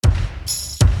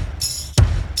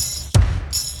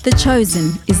The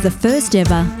Chosen is the first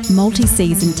ever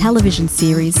multi-season television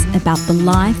series about the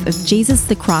life of Jesus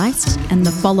the Christ and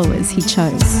the followers he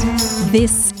chose.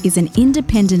 This is an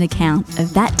independent account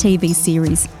of that TV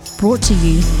series brought to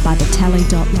you by the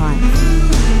Tally.live.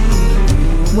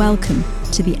 Welcome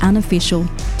to the unofficial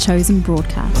Chosen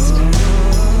broadcast.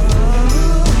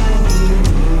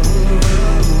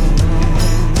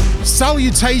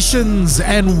 Salutations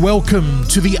and welcome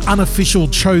to the unofficial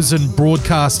Chosen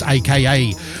broadcast,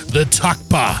 aka the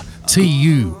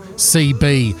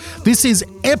TUCB08. This is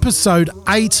episode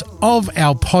 8 of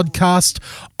our podcast.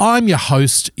 I'm your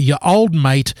host, your old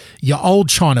mate, your old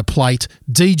China plate,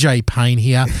 DJ Payne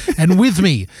here. And with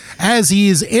me, as he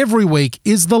is every week,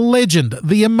 is the legend,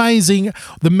 the amazing,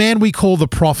 the man we call the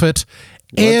prophet,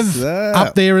 Ev,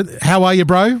 up there. How are you,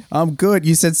 bro? I'm good.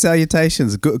 You said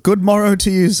salutations. Good morrow to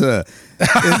you, sir.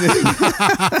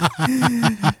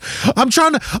 I'm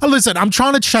trying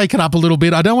to shake it up a little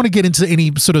bit. I don't want to get into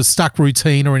any sort of stuck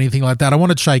routine or anything like that. I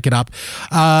want to shake it up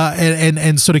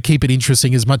and sort of keep it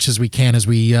interesting as much as we can as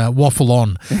we waffle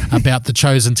on about the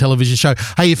Chosen television show.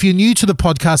 Hey, if you're new to the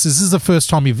podcast, this is the first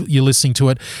time you're listening to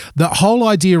it. The whole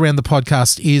idea around the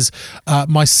podcast is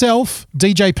myself,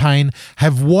 DJ Payne,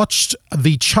 have watched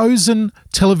the Chosen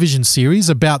television series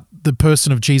about the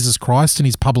person of Jesus Christ and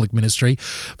his public ministry.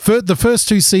 The first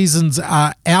 2 seasons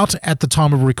are out at the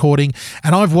time of recording,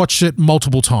 and I've watched it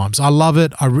multiple times. I love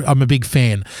it. I'm a big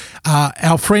fan.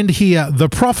 Our friend here, the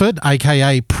prophet,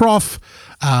 aka Prof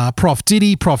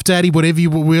Diddy, Prof Daddy, whatever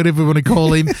you want to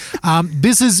call him.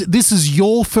 This is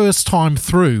your first time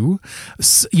through,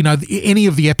 any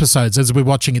of the episodes as we're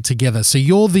watching it together. So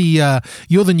you're the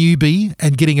newbie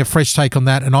and getting a fresh take on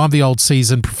that, and I'm the old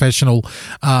seasoned professional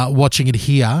watching it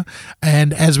here.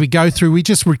 And as we go through, we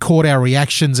just record our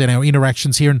reactions and our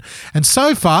interactions here, and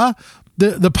so far,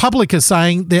 the public are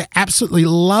saying they're absolutely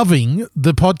loving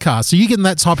the podcast. Are you getting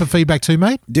that type of feedback too,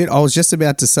 mate? Dude, I was just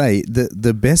about to say,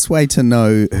 the best way to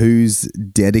know who's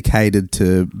dedicated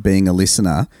to being a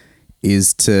listener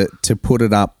is to put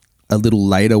it up a little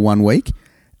later one week.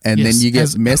 And then you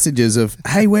get messages of,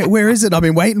 hey, where is it? I've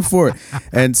been waiting for it.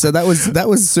 And so that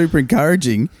was super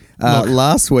encouraging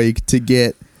last week to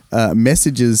get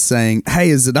messages saying,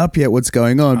 hey, is it up yet? What's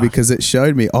going on? Because it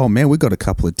showed me, oh, man, we've got a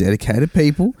couple of dedicated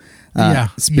people.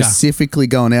 Specifically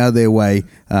going out of their way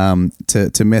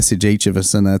to message each of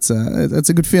us, and that's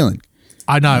a good feeling.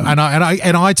 I know, and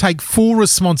I take full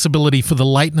responsibility for the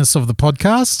lateness of the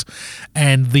podcast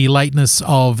and the lateness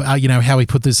of how we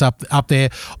put this up there.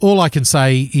 All I can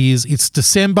say is it's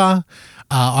December.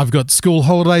 I've got school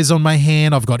holidays on my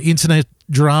hand. I've got internet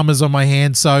dramas on my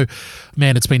hand. So,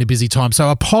 man, it's been a busy time. So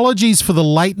apologies for the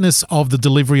lateness of the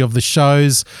delivery of the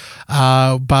shows,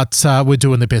 but we're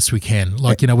doing the best we can.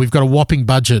 We've got a whopping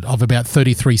budget of about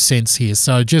 33 cents here.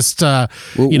 So just, chill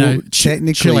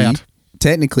out.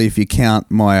 Technically, if you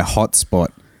count my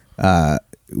hotspot,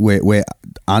 we're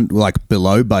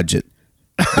below budget.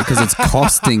 Because it's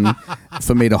costing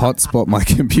for me to hotspot my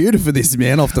computer for this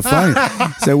man off the phone.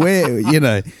 So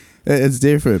it's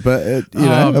different. But,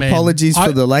 apologies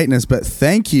for the lateness, but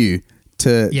thank you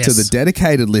to the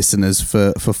dedicated listeners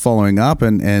for following up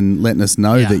and letting us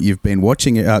know that you've been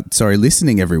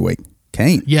listening every week.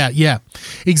 Keen. Yeah,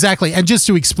 exactly. And just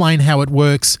to explain how it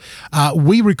works,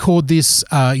 we record this,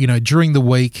 during the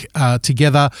week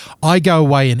together. I go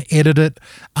away and edit it,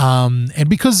 and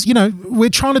because we're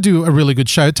trying to do a really good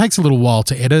show, it takes a little while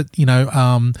to edit.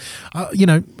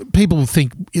 People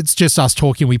think it's just us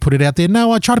talking. We put it out there.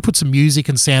 No, I try to put some music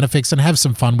and sound effects and have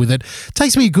some fun with it. It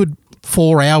takes me a good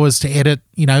 4 hours to edit,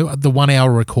 the 1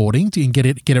 hour recording and get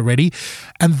it ready.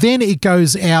 And then it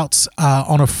goes out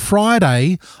on a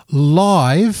Friday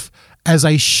live as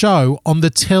a show on the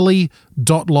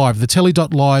Tally.live. The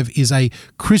Tally.live is a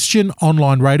Christian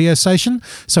online radio station.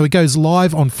 So it goes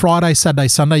live on Friday, Saturday,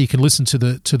 Sunday. You can listen to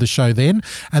the show then.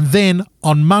 And then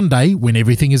on Monday, when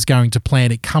everything is going to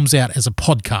plan, it comes out as a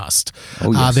podcast.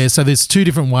 Oh, yes. So there's 2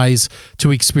 different ways to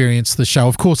experience the show.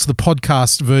 Of course, the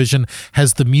podcast version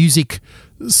has the music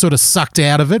sort of sucked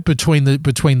out of it between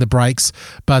the breaks,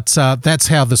 but that's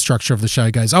how the structure of the show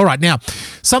goes. All right, now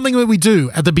something that we do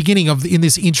at the beginning in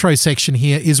this intro section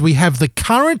here is we have the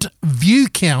current view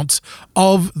count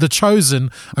of the Chosen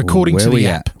according to the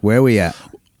app. Where we at?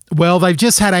 Well, they've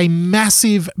just had a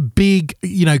massive, big,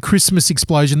 Christmas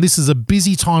explosion. This is a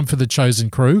busy time for the Chosen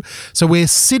crew, so we're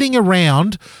sitting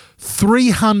around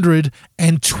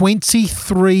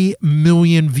 323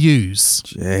 million views.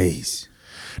 Jeez.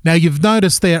 Now, you've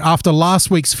noticed that after last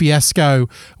week's fiasco,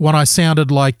 when I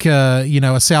sounded like,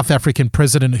 a South African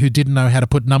president who didn't know how to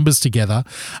put numbers together,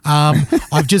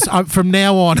 from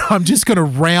now on, I'm just going to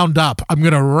round up. I'm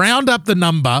going to round up the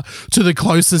number to the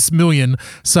closest million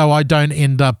so I don't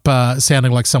end up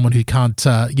sounding like someone who can't,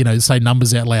 say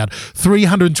numbers out loud.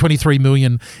 323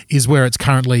 million is where it's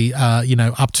currently,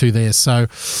 up to there. So,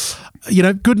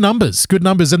 good numbers.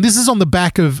 And this is on the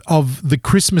back of the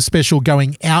Christmas special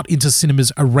going out into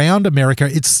cinemas around America.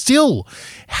 It's still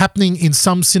happening in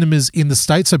some cinemas in the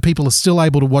States, so people are still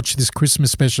able to watch this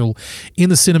Christmas special in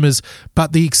the cinemas.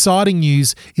 But the exciting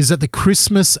news is that the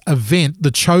Christmas event,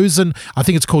 The Chosen, I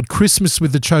think it's called Christmas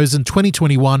with The Chosen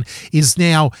 2021, is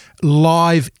now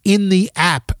live in the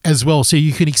app as well. So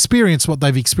you can experience what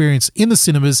they've experienced in the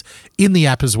cinemas in the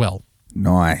app as well.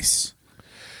 Nice.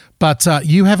 But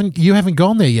you haven't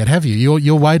gone there yet, have you?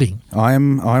 You're waiting.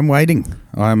 I'm waiting.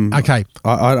 Okay.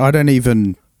 I don't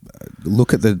even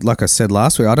look at like I said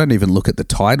last week, I don't even look at the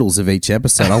titles of each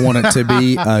episode. I want it to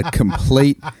be a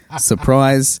complete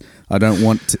surprise. I don't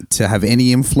want to have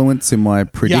any influence in my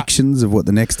predictions of what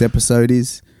the next episode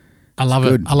is. I love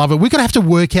it. We're going to have to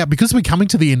work out, because we're coming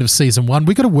to the end of season 1,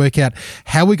 we've got to work out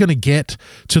how we're going to get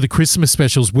to the Christmas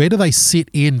specials. Where do they sit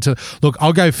into? Look,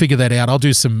 I'll go figure that out. I'll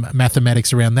do some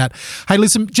mathematics around that. Hey,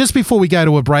 listen, just before we go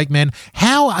to a break, man,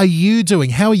 how are you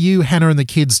doing? How are you, Hannah, and the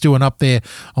kids doing up there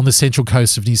on the central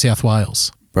coast of New South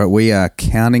Wales? Bro, we are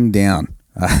counting down.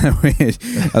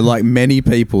 Like many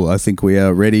people, I think we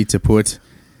are ready to put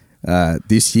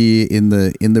this year in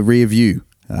the rear view.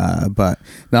 But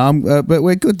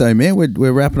we're good though, man.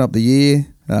 We're wrapping up the year,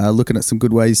 looking at some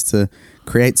good ways to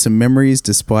create some memories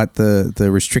despite the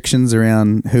restrictions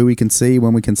around who we can see,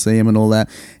 when we can see them, and all that.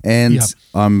 And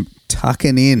I'm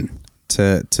tucking in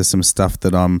to some stuff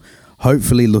that I'm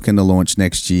hopefully looking to launch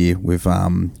next year with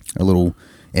a little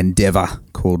endeavor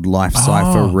called Life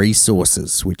Cipher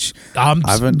Resources, which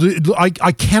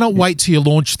I cannot wait till you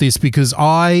launch this, because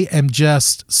I am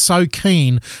just so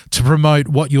keen to promote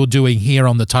what you're doing here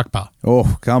on the Tuck Bar.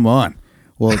 Oh, come on.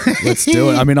 Well, let's do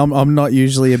it. I mean, I'm not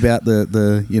usually about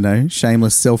the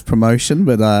shameless self promotion,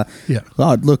 but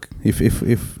look, if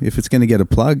it's going to get a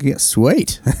plug,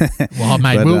 sweet. Well,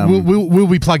 mate, but, we'll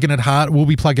be plugging it hard. We'll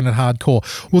be plugging it hardcore.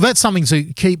 Well, that's something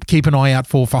to keep an eye out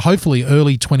for hopefully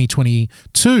early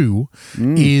 2022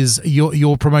 is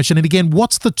your promotion. And again,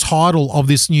 what's the title of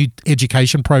this new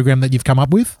education program that you've come up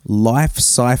with? Life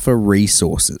Cipher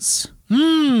Resources. I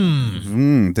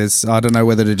don't know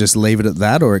whether to just leave it at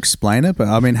that or explain it, but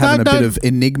I mean, having a bit of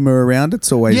enigma around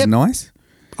it's always nice.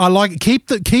 I like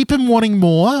it. Keep him wanting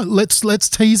more. Let's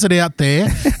tease it out there,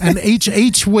 and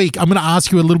each week I'm going to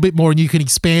ask you a little bit more, and you can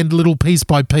expand little piece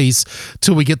by piece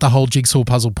till we get the whole jigsaw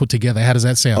puzzle put together. How does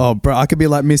that sound? Oh, bro, I could be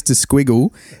like Mr.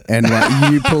 Squiggle, and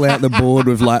like you pull out the board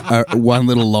with like one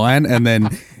little line, and then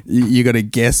you got to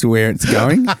guess where it's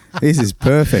going. This is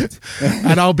perfect.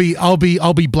 And I'll be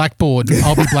Blackboard.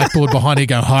 I'll be Blackboard behind you.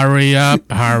 Go hurry up.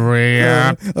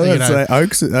 Say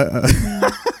Oaks.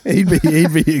 He'd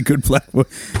be a good Blackboard.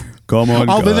 Come on,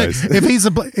 guys.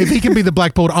 If he can be the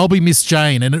Blackboard, I'll be Miss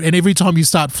Jane. And every time you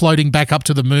start floating back up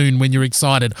to the moon when you're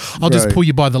excited, I'll just pull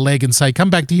you by the leg and say, come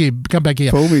back here.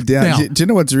 Pull me down. Now, do you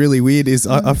know what's really weird is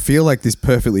I feel like this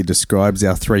perfectly describes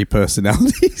our three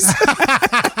personalities.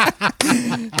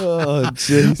 Oh,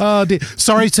 jeez. Oh, dear.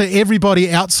 Sorry to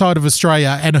everybody outside of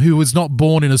Australia and who was not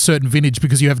born in a certain vintage,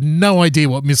 because you have no idea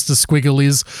what Mr. Squiggle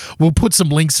is. We'll put some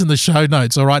links in the show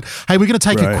notes, all right? Hey, we're going to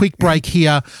take a quick break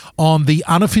here on the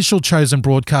unofficial Chosen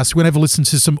broadcast. We're going to have a listen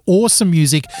to some awesome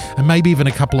music and maybe even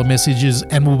a couple of messages,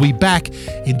 and we'll be back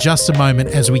in just a moment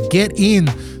as we get in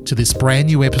to this brand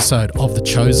new episode of The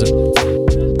Chosen.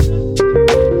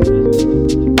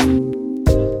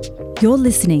 You're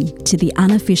listening to the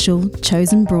unofficial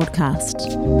Chosen broadcast.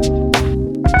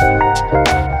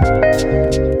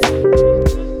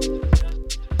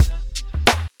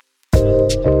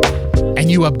 And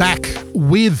you are back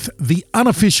with the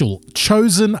unofficial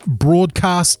Chosen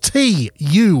broadcast,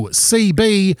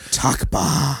 TUCB Tuck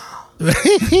Bar.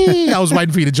 I was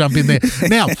waiting for you to jump in there.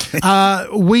 Now,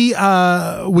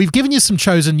 we've given you some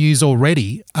Chosen news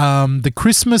already. The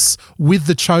Christmas with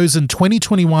the Chosen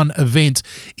 2021 event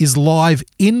is live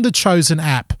in the Chosen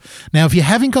app. Now, if you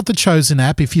haven't got the Chosen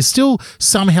app, if you're still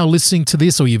somehow listening to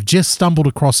this, or you've just stumbled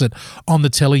across it on the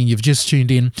telly and you've just tuned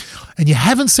in and you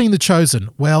haven't seen the Chosen,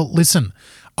 well, listen.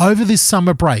 Over this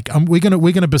summer break, we're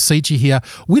gonna beseech you here.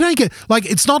 We don't get, like,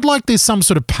 it's not like there's some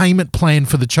sort of payment plan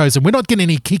for the Chosen. We're not getting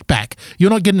any kickback. You're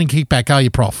not getting any kickback, are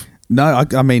you, Prof? No,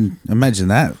 I mean, imagine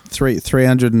that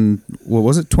 300 and what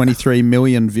was it, 23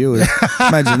 million viewers.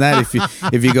 Imagine that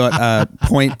if you got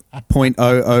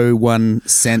 0.001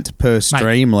 cent per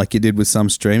stream, like you did with some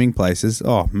streaming places.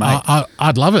 Oh, mate,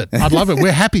 I'd love it. I'd love it.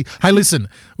 We're happy. Hey, listen.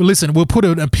 We'll put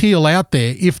an appeal out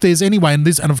there if there's any way, and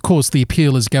of course the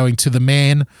appeal is going to the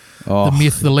man, the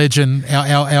myth, the legend,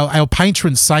 our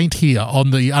patron saint here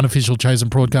on the Unofficial Chosen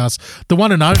broadcast, the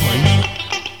one and only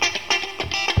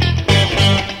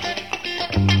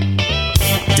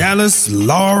Dallas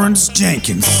Lawrence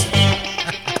Jenkins.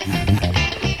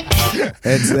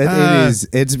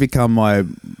 It's become my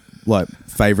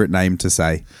favorite name to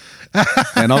say,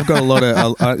 and I've got a lot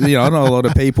of I know a lot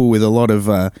of people with a lot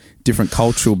of different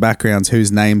cultural backgrounds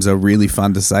whose names are really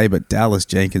fun to say, but Dallas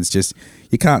Jenkins, just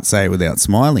you can't say it without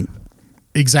smiling.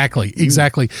 Exactly.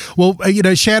 Well,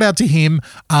 shout out to him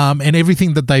and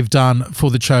everything that they've done for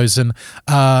The Chosen,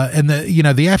 and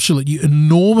the absolute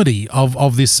enormity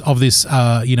of this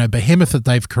behemoth that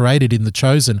they've created in The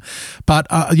Chosen. But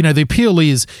the appeal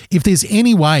is, if there's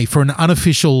any way for an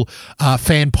unofficial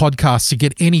fan podcast to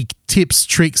get any tips,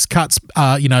 tricks, cuts,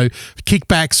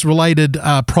 kickbacks, related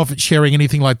profit sharing,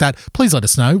 anything like that, please let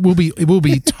us know. We'll be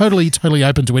totally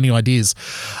open to any ideas.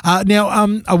 Now,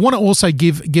 I want to also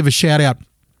give a shout out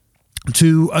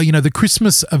to the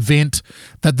Christmas event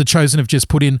that The Chosen have just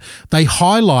put in. They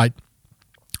highlight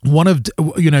one of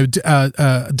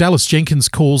Dallas Jenkins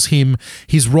calls him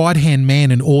his right-hand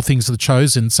man in all things of The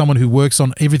Chosen, someone who works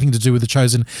on everything to do with The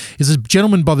Chosen, is a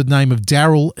gentleman by the name of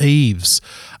Daryl Eves.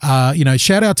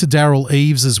 Shout out to Daryl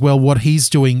Eves as well, what he's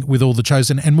doing with all The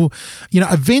Chosen. And we'll,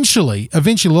 eventually,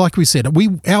 like we said,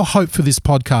 our hope for this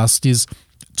podcast is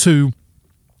to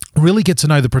really get to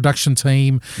know the production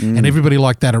team and everybody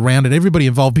like that around it, everybody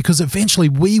involved, because eventually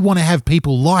we want to have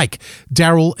people like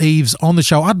Daryl Eves on the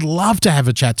show. I'd love to have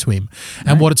a chat to him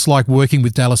and what it's like working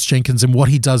with Dallas Jenkins and what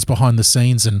he does behind the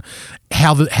scenes and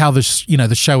how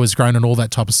the show has grown and all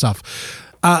that type of stuff.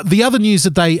 The other news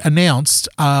that they announced,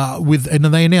 and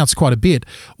they announced quite a bit,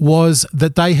 was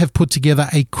that they have put together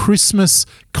a Christmas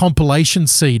compilation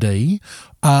CD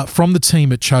from the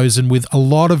team at Chosen with a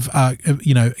lot of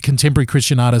contemporary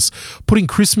Christian artists putting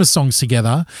Christmas songs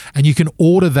together, and you can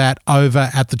order that over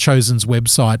at the Chosen's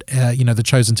website, the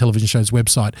Chosen television show's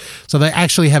website. So they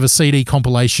actually have a CD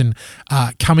compilation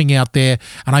coming out there,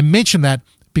 and I mention that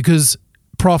because,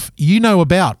 Prof, you know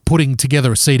about putting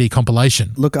together a CD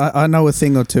compilation. Look, I know a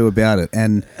thing or two about it,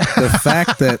 and the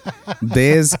fact that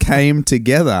theirs came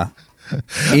together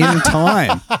in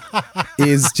time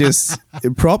is just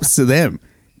props to them,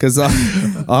 because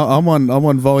I'm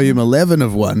on volume 11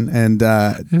 of one, and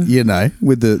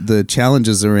with the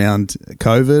challenges around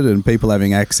COVID and people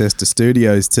having access to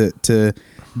studios to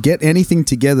get anything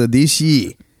together this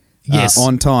year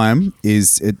on time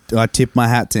I tip my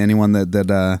hat to anyone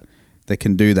that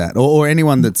can do that, or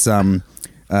anyone that's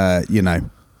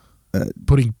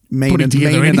putting mean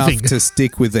together enough to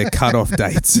stick with their cutoff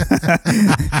dates.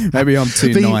 Maybe I'm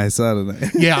too nice. I don't know.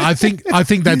 Yeah, I think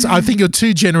you're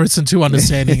too generous and too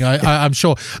understanding. I'm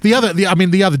sure. The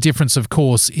other difference, of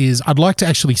course, is I'd like to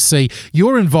actually see,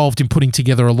 you're involved in putting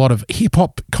together a lot of hip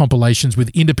hop compilations with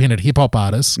independent hip hop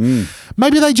artists.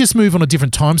 Maybe they just move on a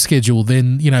different time schedule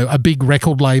than a big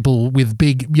record label with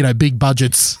big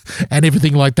budgets and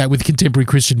everything like that with contemporary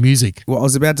Christian music. Well, I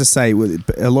was about to say,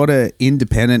 a lot of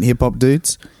independent hip hop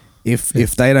dudes, if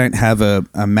they don't have a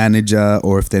manager,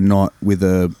 or if they're not with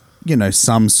a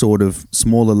some sort of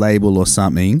smaller label or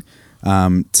something,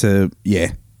 to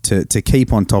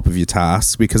keep on top of your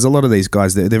tasks, because a lot of these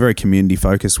guys, they're very community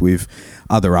focused with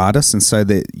other artists, and so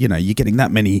that you're getting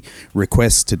that many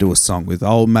requests to do a song with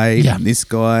Old Mate and this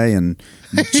guy and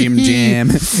Jim Jam,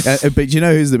 but you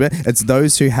know who's the best? It's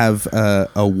those who have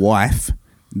a wife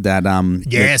that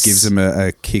gives them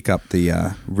a kick up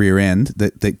the rear end,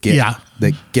 that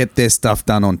get their stuff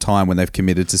done on time when they've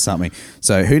committed to something.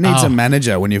 So who needs a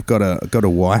manager when you've got a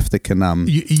wife that can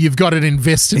you've got an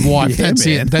invested wife. That's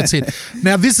it.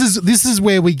 Now this is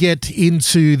where we get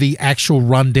into the actual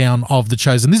rundown of The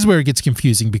Chosen. This is where it gets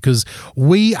confusing, because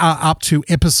we are up to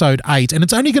episode 8, and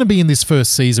it's only going to be in this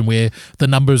first season where the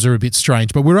numbers are a bit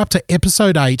strange, but we're up to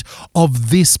episode 8 of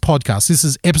this podcast. This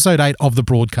is episode 8 of the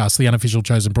broadcast, the Unofficial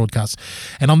Chosen broadcast.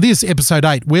 And on this episode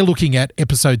 8, we're looking at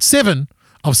episode 7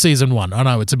 of season 1. I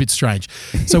know, it's a bit strange.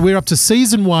 So we're up to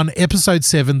season 1, episode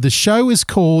 7. The show is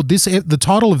called, the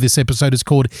title of this episode is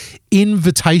called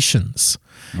Invitations.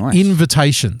 Nice.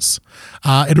 Invitations.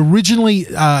 It originally,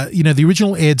 the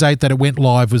original air date that it went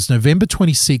live was November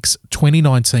 26,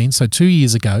 2019, so 2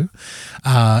 years ago.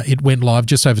 It went live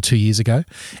just over 2 years ago.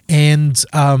 And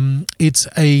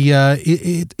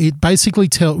it basically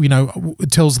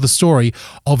tells the story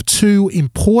of two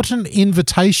important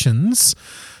invitations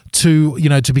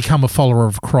to become a follower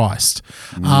of Christ.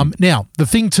 Now, the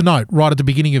thing to note right at the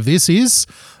beginning of this is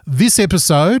this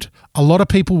episode, a lot of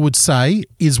people would say,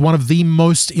 is one of the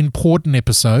most important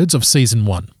episodes of season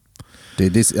 1.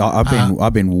 Dude,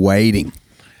 I've been waiting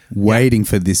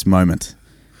for this moment.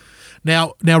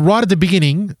 Now, right at the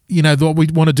beginning, what we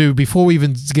want to do before we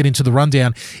even get into the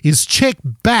rundown is check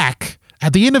back.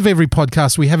 At the end of every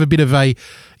podcast, we have a bit of a,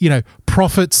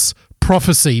 prophet's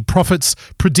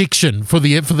prediction for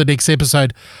the next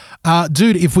episode.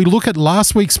 Dude, if we look at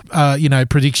last week's,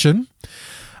 prediction,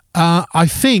 I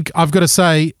think I've got to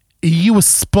say you were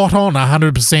spot on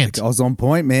 100%. I was on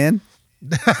point, man.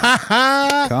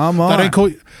 Come on.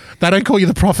 They don't call you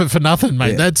the prophet for nothing,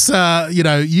 mate. Yeah. That's,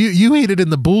 you hit it in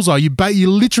the bullseye. You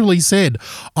literally said,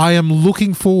 I am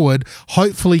looking forward,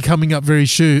 hopefully coming up very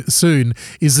soon,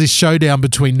 is this showdown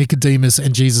between Nicodemus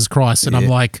and Jesus Christ. And I'm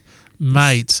like,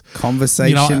 mate.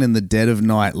 Conversation in the dead of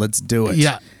night. Let's do it.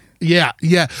 Yeah.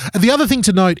 And the other thing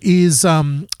to note is,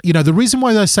 the reason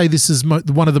why I say this is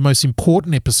one of the most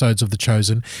important episodes of The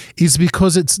Chosen is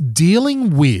because it's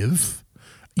dealing with,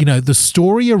 the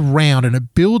story around, and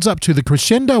it builds up to the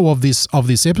crescendo of this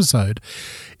episode.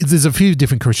 There's a few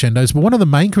different crescendos, but one of the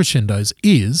main crescendos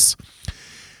is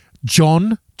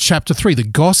John chapter 3, the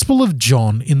Gospel of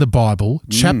John in the Bible.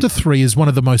 Chapter 3 is one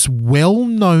of the most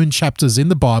well-known chapters in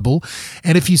the Bible.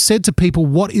 And if you said to people,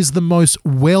 what is the most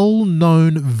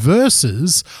well-known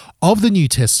verses of the New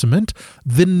Testament,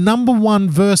 the number one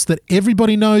verse that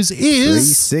everybody knows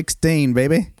is 3:16,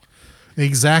 baby.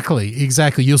 Exactly.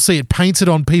 You'll see it painted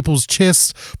on people's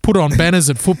chests, put on banners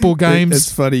at football games.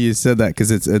 It's funny you said that because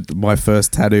my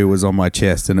first tattoo was on my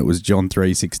chest and it was John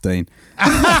 3:16.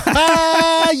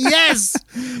 Yes,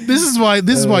 this is why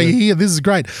you're here. This is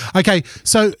great. Okay,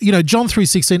 so John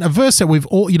 3:16, a verse that we've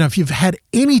all, if you've had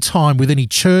any time with any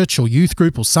church or youth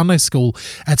group or Sunday school,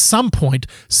 at some point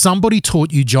somebody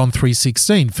taught you John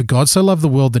 3:16. For God so loved the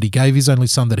world that He gave His only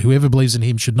Son, that whoever believes in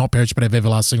Him should not perish but have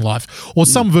everlasting life, or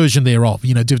some version thereof.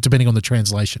 Depending on the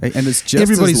translation. And it's just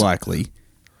as likely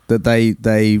that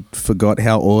they forgot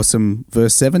how awesome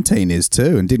verse 17 is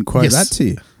too and didn't quote that to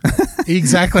you.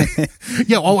 Exactly.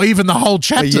 Yeah, or even the whole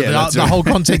chapter, the whole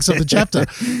context of the chapter.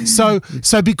 So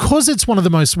because it's one of the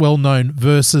most well-known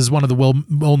verses, one of the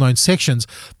well-known sections,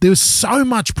 there's so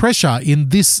much pressure in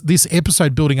this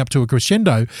episode building up to a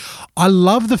crescendo. I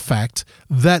love the fact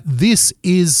that this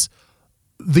is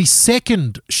the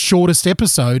second shortest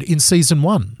episode in season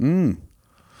 1.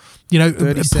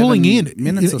 Pulling in,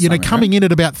 coming in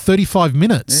at about 35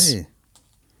 minutes. Yeah.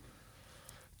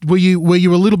 Were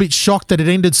you a little bit shocked that it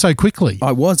ended so quickly?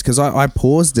 I was, because I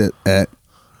paused it at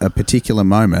a particular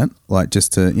moment, like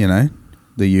just to,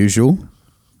 the usual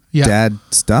dad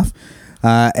stuff.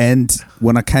 And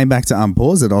when I came back to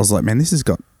unpause it, I was like, man, it's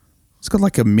got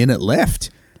like a minute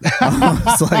left. I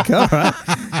was like, all right,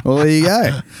 well, there you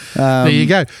go. There you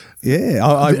go. Yeah,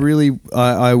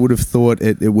 I would have thought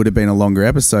it would have been a longer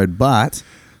episode, but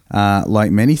like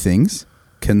many things,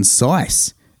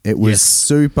 concise. It was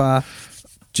super,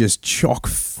 just chock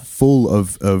full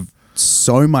of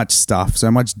so much stuff, so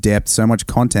much depth, so much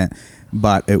content,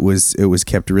 but it was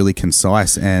kept really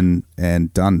concise and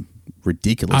done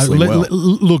ridiculously well.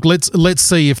 Look, let's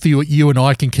see if you and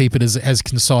I can keep it as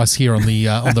concise here on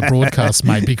the broadcast,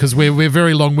 mate, because we're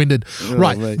very long-winded.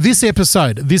 Right, mate. This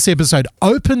episode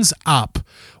opens up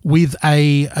with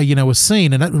a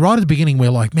scene, and right at the beginning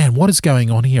we're like, man, what is going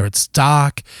on here? It's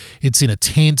dark, it's in a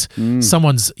tent,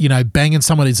 someone's banging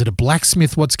someone. Is it a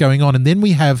blacksmith? What's going on? And then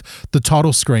we have the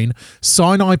title screen,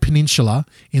 Sinai Peninsula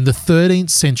in the 13th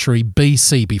century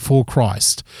BC, before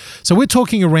Christ. So we're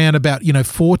talking around about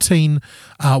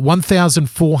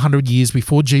 1,400 years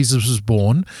before Jesus was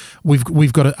born.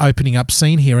 We've got an opening up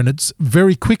scene here, and it's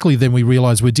very quickly then we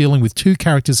realize we're dealing with two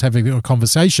characters having a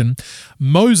conversation,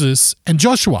 Moses and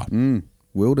Joshua.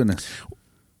 Wilderness.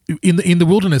 In the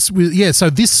wilderness. So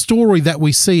this story that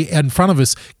we see in front of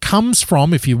us comes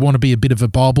from, if you want to be a bit of a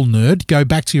Bible nerd, go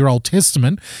back to your Old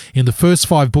Testament. In the first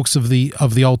 5 books of the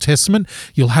Old Testament,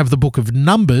 you'll have the book of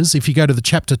Numbers. If you go to the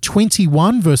chapter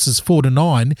 21, verses 4 to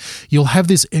 9, you'll have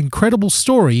this incredible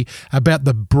story about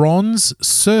the bronze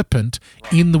serpent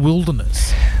in the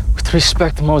wilderness. With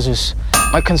respect, Moses,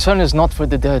 my concern is not for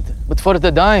the dead, but for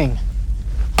the dying.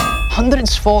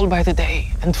 Hundreds fall by the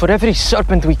day, and for every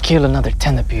serpent we kill, another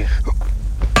 10 appear.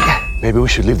 Maybe we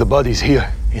should leave the bodies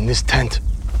here. in this tent.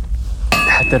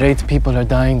 At the rate people are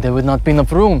dying, there would not be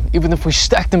enough room, even if we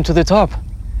stack them to the top.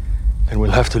 Then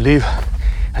we'll have to leave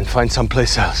and find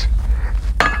someplace else.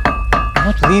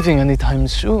 Not leaving anytime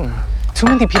soon. Too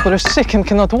many people are sick and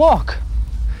cannot walk.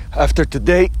 After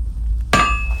today,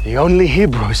 the only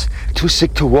Hebrews too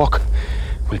sick to walk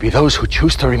will be those who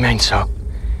choose to remain so.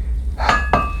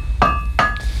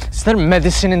 Is there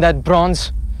medicine in that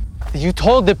bronze? You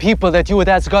told the people that you would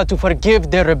ask God to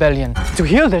forgive their rebellion, to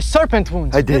heal their serpent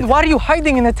wounds. I did. Then why are you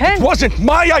hiding in a tent? It wasn't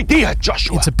my idea,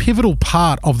 Joshua. It's a pivotal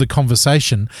part of the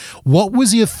conversation. What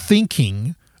was your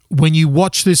thinking when you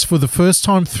watched this for the first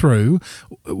time through?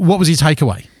 What was your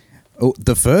takeaway? Oh,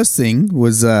 the first thing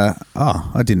was, I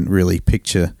didn't really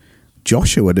picture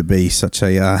Joshua to be such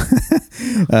a,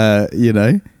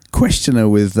 questioner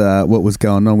with what was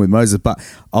going on with Moses. But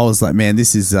I was like, man,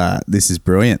 this is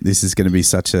brilliant. This is going to be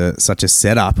such a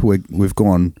setup. We've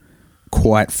gone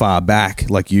quite far back.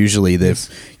 Like usually the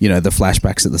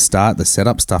flashbacks at the start, the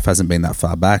setup stuff hasn't been that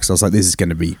far back. So I was like, this is going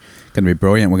to be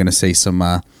brilliant. We're going to see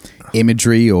some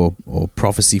imagery or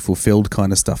prophecy fulfilled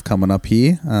kind of stuff coming up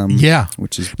here.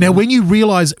 Which is now when you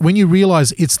realize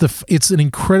it's an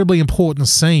incredibly important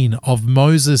scene of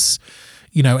Moses,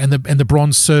 and the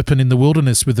bronze serpent in the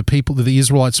wilderness with the people, the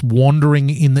Israelites wandering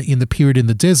in the period in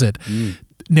the desert.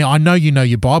 Now I know you know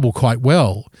your Bible quite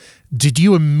well. Did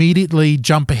you immediately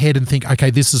jump ahead and think,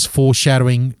 okay, this is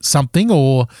foreshadowing something,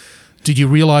 or did you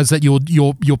realize that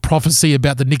your prophecy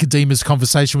about the Nicodemus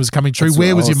conversation was coming true?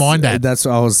 Where was your mind at? That's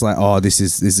what I was like. Oh, this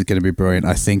is going to be brilliant.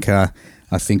 I think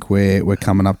we're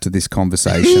coming up to this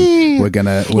conversation. we're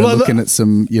looking at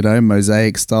some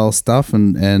Mosaic style stuff,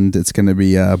 and it's going to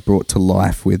be brought to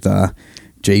life with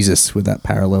Jesus, with that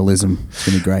parallelism. It's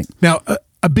going to be great. Now,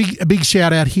 a big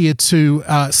shout out here to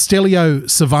Stelio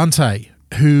Savante,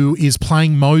 who is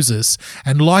playing Moses,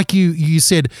 and like you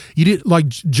said,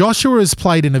 Joshua is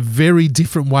played in a very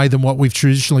different way than what we've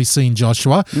traditionally seen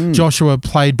Joshua. Joshua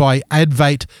played by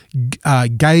Advait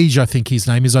Gage, I think his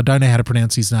name is. I don't know how to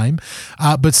pronounce his name,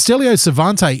 but Stelio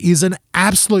Savante is an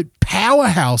absolute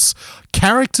powerhouse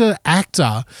character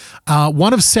actor,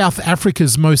 one of South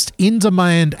Africa's most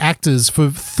in-demand actors for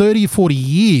 30 or 40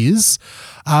 years.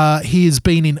 He has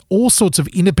been in all sorts of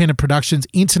independent productions,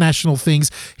 international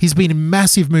things. He's been in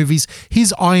massive movies.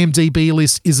 His IMDb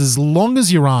list is as long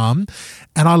as your arm,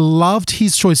 and I loved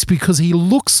his choice because he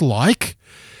looks like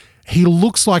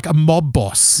a mob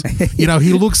boss. He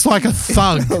looks like a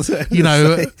thug.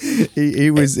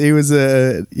 He was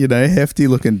a hefty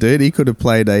looking dude. He could have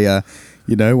played a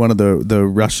one of the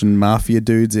Russian mafia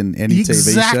dudes in any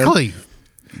TV show.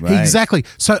 Right. Exactly.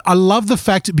 So I love the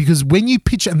fact, because when you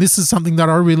picture, and this is something that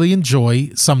I really enjoy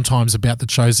sometimes about The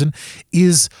Chosen,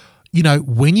 is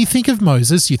when you think of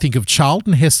Moses, you think of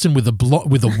Charlton Heston with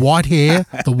the white hair,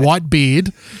 the white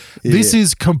beard. This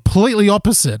is completely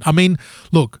opposite. I mean,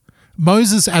 look,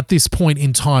 Moses at this point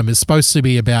in time is supposed to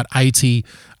be about 80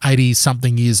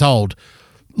 something years old.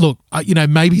 Look,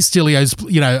 maybe Stelio's,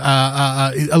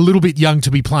 a little bit young to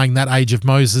be playing that age of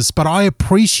Moses, but I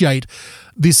appreciate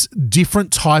this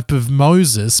different type of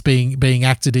Moses being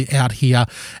acted out here,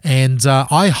 and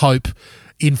I hope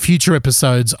in future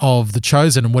episodes of The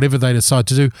Chosen and whatever they decide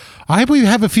to do, I hope we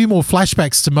have a few more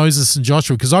flashbacks to Moses and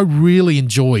Joshua, because I really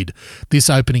enjoyed this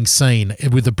opening scene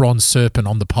with the bronze serpent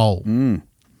on the pole.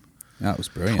 That was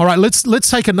brilliant. All right, let's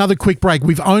take another quick break.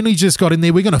 We've only just got in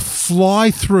there. We're going to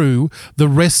fly through the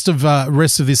rest of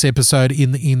this episode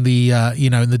in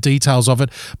the details of it.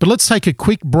 But let's take a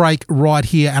quick break right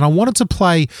here. And I wanted to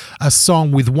play a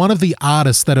song with one of the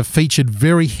artists that have featured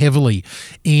very heavily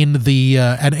in the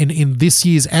in this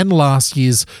year's and last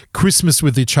year's Christmas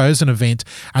with the Chosen event,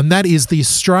 and that is the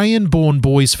Australian-born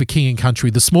boys for King and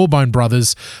Country, the Smallbone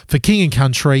Brothers for King and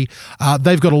Country.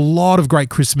 They've got a lot of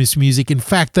great Christmas music. In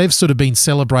fact, they've sort of been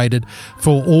celebrated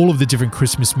for all of the different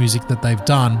Christmas music that they've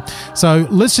done. So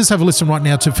let's just have a listen right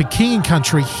now to For King and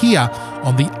Country here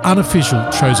on the unofficial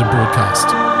Chosen broadcast.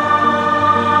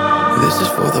 This is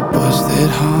for the busted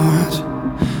hearts.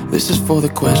 This is for the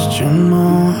question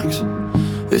marks.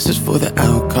 This is for the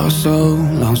outcast soul,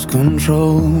 lost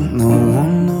control, no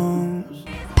one knows.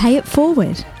 Pay it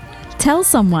forward. Tell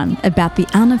someone about the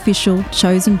unofficial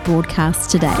Chosen broadcast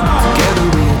today. Together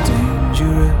we are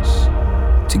dangerous.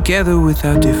 Together with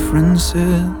our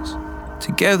differences,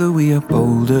 together we are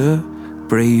bolder,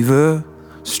 braver,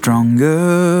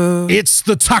 stronger. It's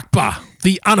the TUCB,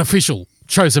 the unofficial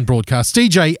Chosen Broadcast.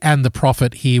 DJ and the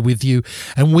Prophet here with you,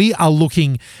 and we are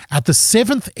looking at the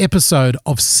 7th episode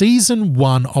of Season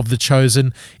 1 of The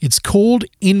Chosen. It's called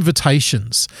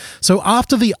Invitations. So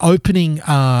after the opening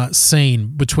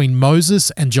scene between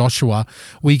Moses and Joshua,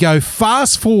 we go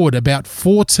fast forward about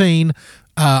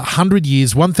 1,400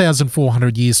 years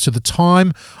to the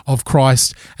time of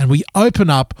Christ, and we open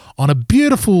up on a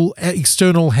beautiful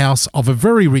external house of a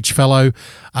very rich fellow,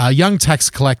 a young tax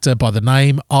collector by the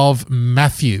name of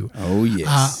Matthew. Oh,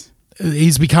 yes.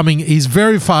 He's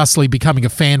very fastly becoming a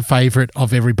fan favorite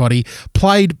of everybody,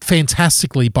 played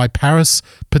fantastically by Paris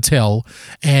Patel,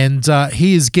 and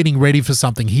he is getting ready for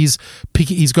something. He's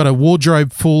got a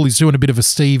wardrobe full. He's doing a bit of a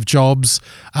Steve Jobs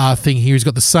thing here. He's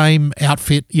got the same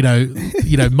outfit,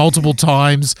 multiple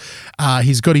times.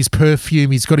 He's got his perfume.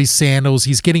 He's got his sandals.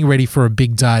 He's getting ready for a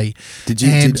big day. Did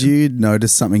you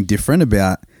notice something different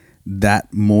about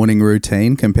that morning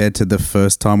routine compared to the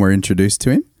first time we're introduced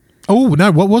to him? Oh, no,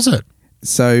 what was it?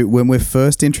 So when we're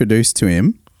first introduced to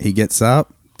him, he gets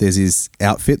up, there's his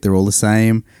outfit, they're all the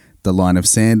same, the line of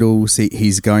sandals,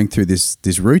 he's going through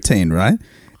this routine, right?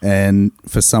 And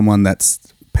for someone that's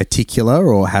particular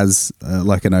or has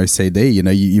like an OCD,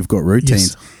 you've got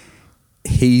routines.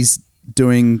 Yes. He's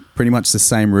doing pretty much the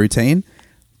same routine,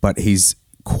 but he's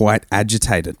quite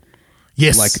agitated.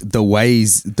 Yes. Like the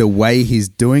way he's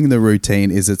doing the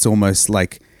routine is it's almost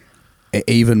like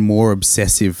even more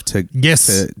obsessive to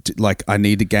like, I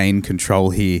need to gain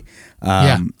control here.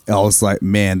 I was like,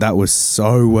 man, that was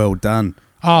so well done.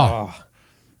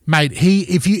 Mate,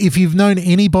 if you've known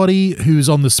anybody who's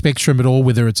on the spectrum at all,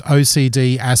 whether it's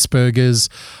OCD, Asperger's,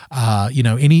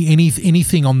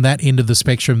 anything on that end of the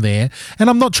spectrum there, and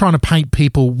I'm not trying to paint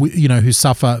people who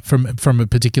suffer from a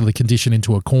particular condition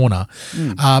into a corner,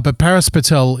 but Paris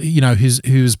Patel,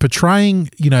 who's portraying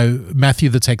Matthew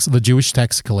the Jewish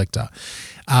tax collector.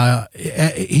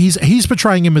 He's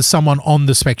portraying him as someone on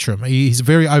the spectrum. He's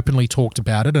very openly talked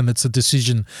about it, and it's a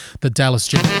decision that Dallas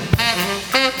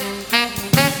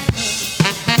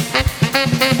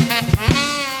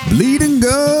Bleeding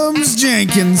Gums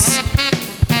Jenkins.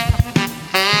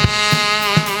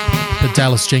 That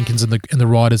Dallas Jenkins and the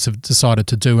writers have decided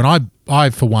to do, and I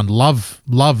for one love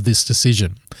this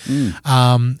decision.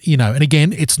 And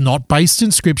again, it's not based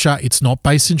in scripture, it's not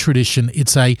based in tradition,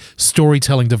 it's a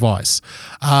storytelling device.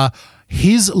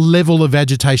 His level of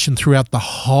agitation throughout the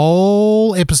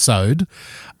whole episode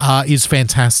is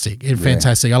fantastic.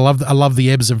 Fantastic. I love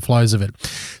the ebbs and flows of it.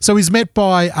 So he's met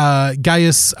by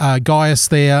Gaius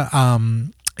there.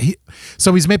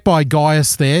 He's met by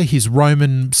Gaius there, his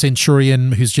Roman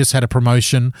centurion who's just had a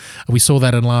promotion. We saw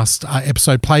that in last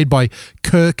episode, played by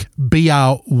Kirk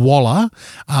B.R. Waller,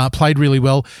 played really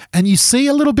well. And you see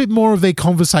a little bit more of their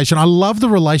conversation. I love the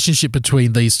relationship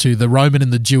between these two, the Roman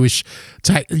and the Jewish,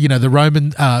 the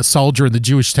Roman soldier and the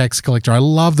Jewish tax collector. I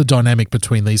love the dynamic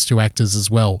between these two actors as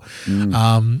well.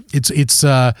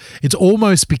 It's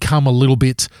almost become a little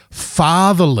bit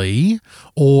fatherly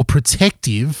or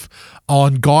protective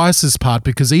on Gaius's part,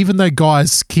 because even though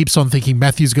Gaius keeps on thinking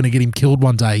Matthew's going to get him killed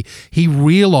one day, he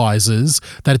realizes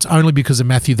that it's only because of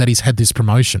Matthew that he's had this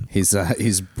promotion. His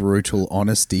brutal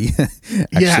honesty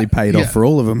actually paid off for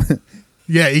all of them.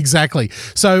 Yeah, exactly.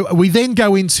 So we then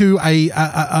go into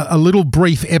a little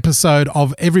brief episode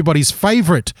of everybody's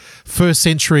favorite first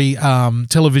century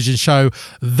television show,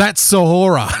 That's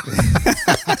Zahora.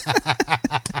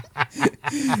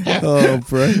 Oh,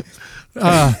 bro.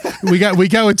 We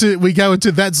go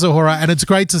into That Zahora, and it's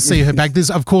great to see her back. This,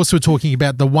 of course, we're talking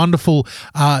about the wonderful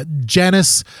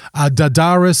Janice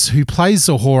Dadaris, who plays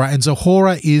Zahora, and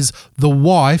Zahora is the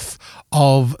wife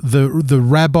of the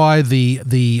rabbi, the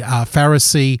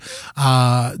Pharisee,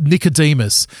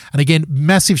 Nicodemus. And again,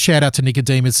 massive shout out to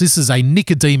Nicodemus. This is a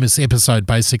Nicodemus episode,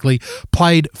 basically,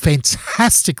 played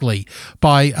fantastically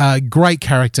by a great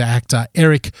character actor,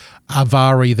 Eric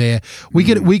Avari there. We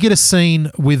get a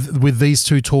scene with these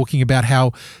two talking about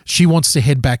how she wants to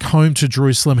head back home to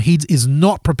Jerusalem. He is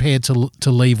not prepared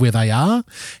to leave where they are.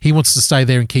 He wants to stay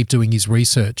there and keep doing his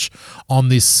research on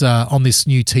this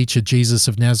new teacher, Jesus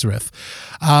of Nazareth.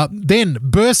 Then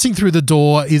bursting through the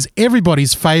door is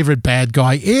everybody's favorite bad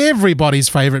guy, everybody's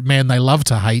favorite man they love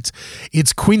to hate.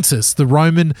 It's Quintus, the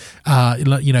Roman,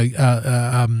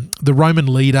 the Roman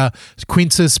leader.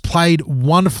 Quintus, played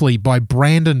wonderfully by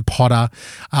Brandon Potter.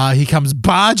 He comes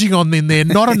barging on in there,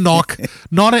 not a knock, rock,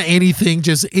 not at anything,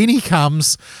 just in he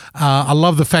comes. I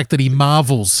love the fact that he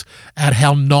marvels at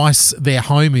how nice their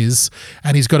home is,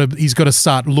 and he's got to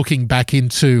start looking back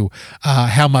into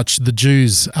how much the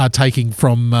Jews are taking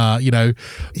from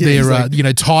their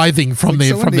like, tithing from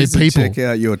their people. Check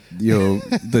out your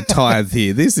the tithe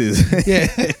here. This is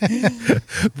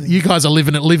you guys are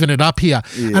living it up here,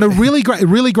 and a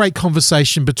really great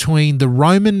conversation between the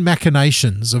Roman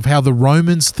machinations of how the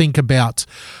Romans think about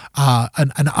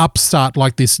an upstart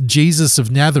like this Jesus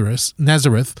of Nazareth,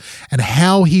 and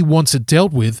how he wants it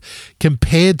dealt with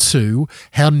compared to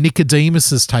how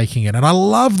Nicodemus is taking it. And I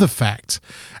love the fact,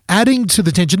 adding to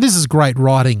the tension, this is great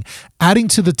writing, adding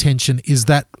to the tension is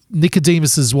that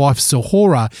Nicodemus's wife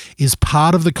Zipporah is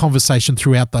part of the conversation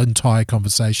throughout the entire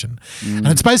conversation. And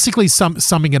it's basically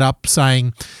summing it up,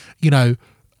 saying, the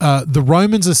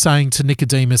Romans are saying to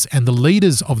Nicodemus and the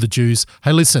leaders of the Jews,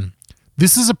 hey, listen,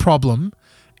 this is a problem.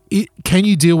 Can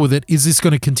you deal with it? Is this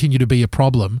going to continue to be a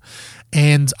problem?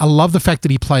 And I love the fact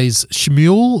that he plays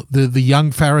Shmuel, the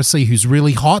young Pharisee who's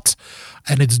really hot,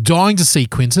 and it's dying to see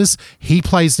Quintus. He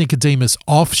plays Nicodemus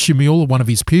off Shmuel, one of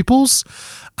his pupils.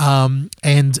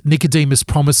 And Nicodemus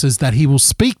promises that he will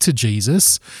speak to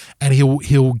Jesus and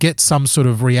he'll get some sort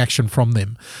of reaction from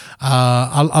them.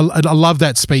 I love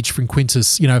that speech from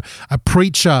Quintus. A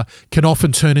preacher can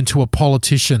often turn into a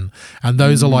politician, and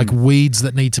those are like weeds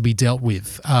that need to be dealt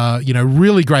with.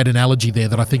 Really great analogy there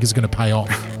that I think is going to pay off.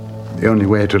 The only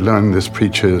way to learn this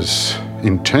preacher's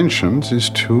intentions is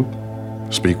to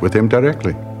speak with him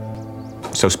directly.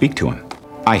 So speak to him.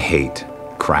 I hate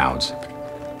crowds.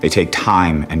 They take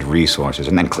time and resources,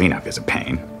 and then cleanup is a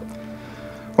pain.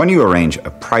 When you arrange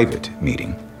a private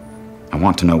meeting, I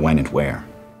want to know when and where.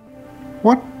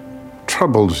 What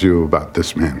troubles you about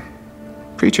this man?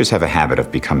 Preachers have a habit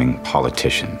of becoming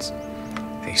politicians.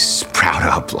 They sprout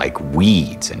up like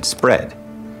weeds and spread.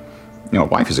 My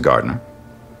wife is a gardener.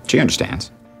 She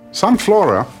understands. Some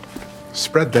flora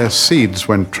spread their seeds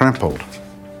when trampled.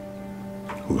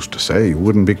 Who's to say you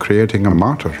wouldn't be creating a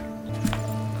martyr?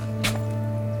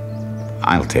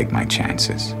 I'll take my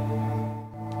chances.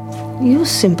 You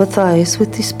sympathize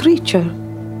with this preacher.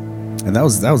 And that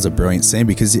was a brilliant scene,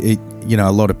 because a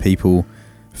lot of people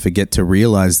forget to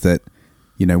realize that,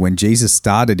 when Jesus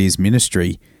started his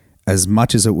ministry, as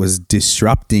much as it was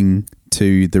disrupting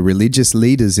to the religious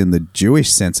leaders in the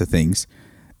Jewish sense of things,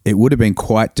 it would have been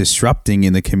quite disrupting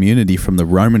in the community from the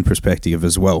Roman perspective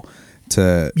as well.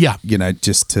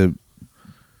 Just to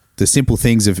the simple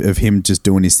things of him just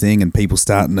doing his thing and people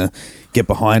starting to get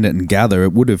behind it and gather,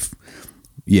 it would have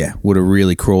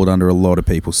really crawled under a lot of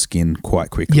people's skin quite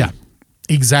quickly. Yeah,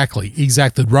 exactly.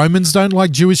 Romans don't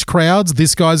like Jewish crowds.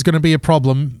 This guy's going to be a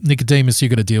problem. Nicodemus, you're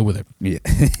going to deal with it. Yeah.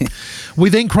 We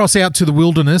then cross out to the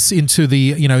wilderness, into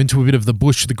into a bit of the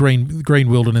bush, the green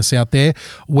wilderness out there,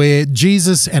 where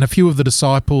Jesus and a few of the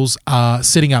disciples are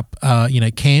setting up,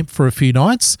 camp for a few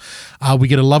nights. We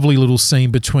get a lovely little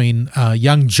scene between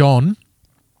young John,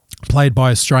 played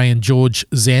by Australian George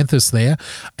Xanthus there,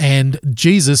 and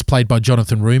Jesus, played by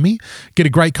Jonathan Rumi. Get a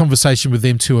great conversation with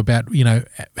them too about,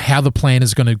 how the plan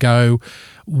is going to go,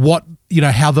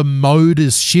 how the mode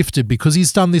is shifted, because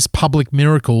he's done this public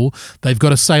miracle. They've got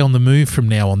to stay on the move from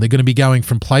now on. They're going to be going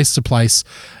from place to place,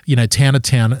 town to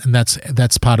town, and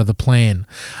that's part of the plan.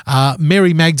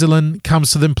 Mary Magdalene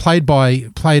comes to them, played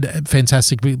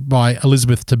fantastically by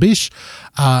Elizabeth Tabish.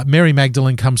 Mary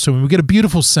Magdalene comes to them. We get a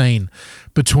beautiful scene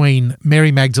between Mary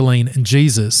Magdalene and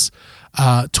Jesus,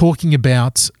 talking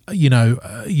about,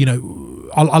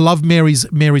 I love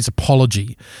Mary's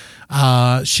apology.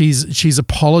 She's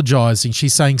apologizing.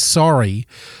 She's saying sorry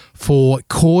for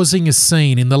causing a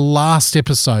scene in the last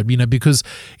episode, because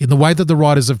in the way that the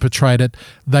writers have portrayed it,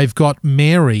 they've got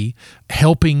Mary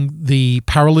helping the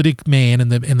paralytic man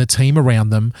and the team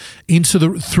around them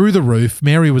through the roof.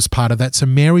 Mary was part of that. So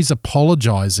Mary's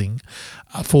apologizing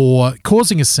for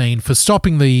causing a scene, for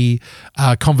stopping the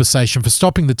conversation, for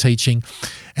stopping the teaching.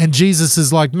 And Jesus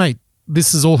is like, mate,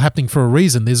 this is all happening for a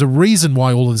reason. There's a reason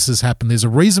why all of this has happened. There's a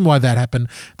reason why that happened.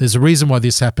 There's a reason why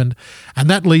this happened. And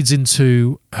that leads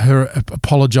into her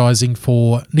apologizing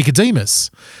for Nicodemus,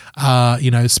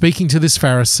 speaking to this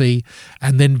Pharisee.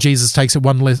 And then Jesus takes it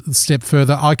one step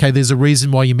further. Okay, there's a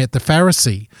reason why you met the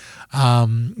Pharisee.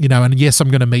 And yes, I'm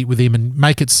going to meet with him and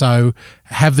make it so,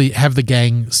 have the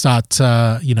gang start,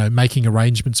 making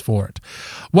arrangements for it.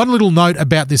 One little note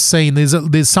about this scene,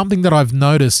 there's something that I've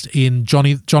noticed in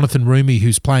Jonathan Rumi,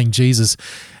 who's playing Jesus,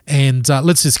 and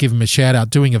let's just give him a shout out,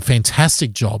 doing a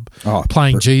fantastic job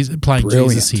playing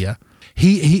Jesus here.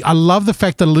 I love the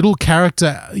fact that a little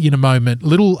character, moment,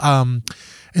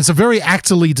 it's a very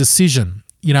actorly decision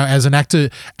as an actor,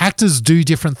 actors do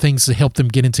different things to help them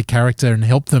get into character and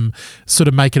help them sort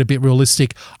of make it a bit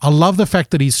realistic. I love the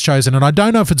fact that he's chosen, and I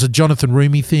don't know if it's a Jonathan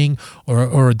Rumi thing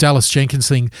or a Dallas Jenkins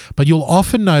thing, but you'll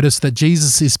often notice that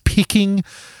Jesus is picking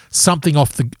something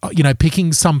off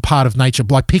picking some part of nature,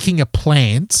 like picking a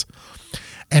plant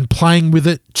and playing with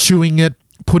it, chewing it,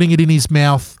 putting it in his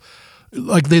mouth.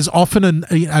 Like there's often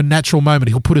a natural moment.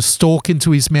 He'll put a stalk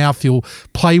into his mouth. He'll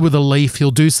play with a leaf.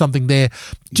 He'll do something there.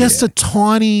 Just a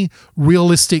tiny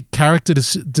realistic character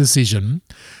decision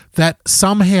that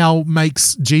somehow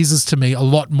makes Jesus to me a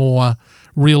lot more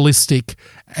realistic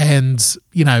and,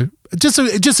 just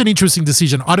an interesting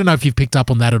decision. I don't know if you've picked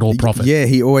up on that at all, Prophet. Yeah,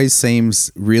 he always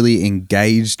seems really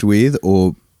engaged with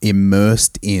or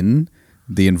immersed in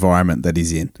the environment that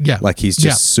he's in. Yeah. Like he's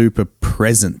just super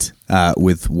present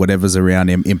with whatever's around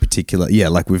him in particular. Yeah,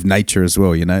 like with nature as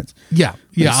well, Yeah,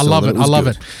 I love it. I love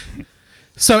it.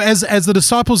 So as the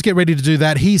disciples get ready to do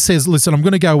that, he says, listen, I'm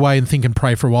going to go away and think and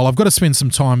pray for a while. I've got to spend some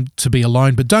time to be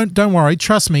alone, but don't worry.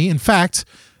 Trust me. In fact,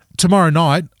 tomorrow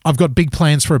night, I've got big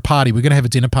plans for a party. We're going to have a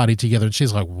dinner party together. And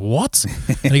she's like, what?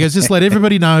 And he goes, just let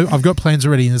everybody know I've got plans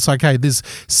already. And it's like, hey, there's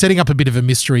setting up a bit of a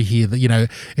mystery here that,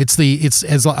 it's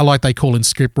as like they call in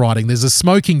script writing. There's a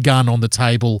smoking gun on the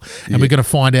table and we're going to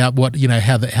find out what,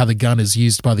 how the gun is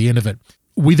used by the end of it.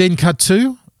 We then cut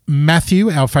to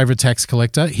Matthew, our favorite tax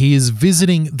collector. He is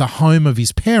visiting the home of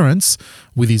his parents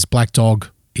with his black dog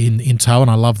in tow,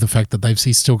 and I love the fact that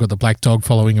he's still got the black dog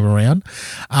following him around.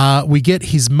 We get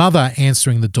his mother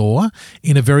answering the door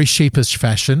in a very sheepish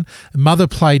fashion. Mother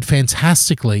played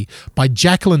fantastically by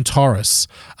Jacqueline Torres,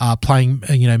 playing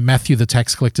Matthew the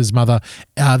tax collector's mother.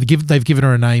 They've given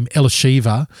her a name,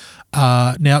 Elisheva.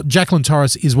 Now Jacqueline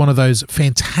Torres is one of those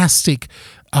fantastic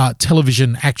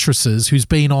television actresses who's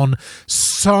been on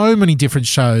so many different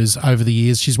shows over the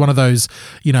years. She's one of those,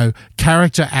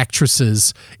 character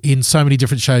actresses in so many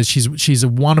different shows. She's a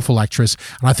wonderful actress,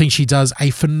 and I think she does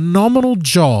a phenomenal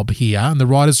job here, and the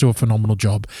writers do a phenomenal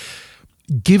job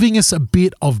giving us a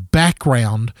bit of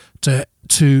background to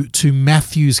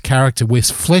Matthew's character. We're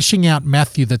fleshing out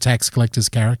Matthew the tax collector's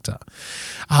character.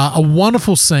 A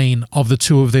wonderful scene of the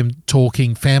two of them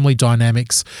talking, family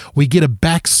dynamics. We get a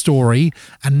backstory,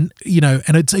 and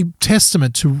it's a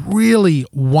testament to really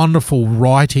wonderful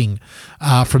writing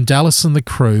from Dallas and the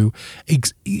crew.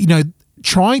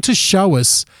 Trying to show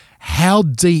us how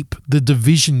deep the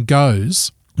division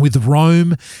goes with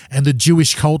Rome and the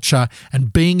Jewish culture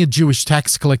and being a Jewish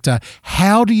tax collector.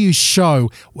 How do you show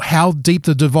how deep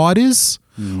the divide is?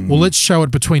 Well, let's show it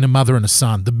between a mother and a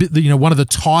son. One of the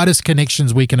tightest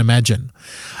connections we can imagine.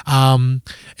 I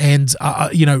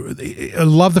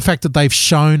love the fact that they've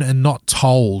shown and not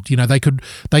told. They could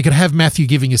have Matthew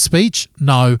giving a speech.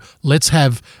 No, let's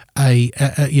have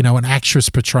an actress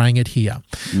portraying it here.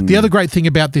 The other great thing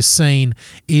about this scene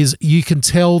is you can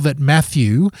tell that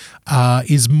Matthew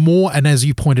is more, and as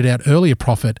you pointed out earlier,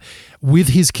 Prophet, with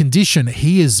his condition,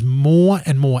 he is more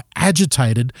and more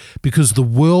agitated because the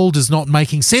world is not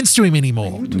making sense to him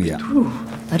anymore.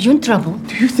 Are you in trouble?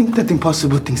 Do you think that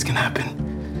impossible things can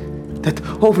happen? That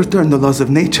overturn the laws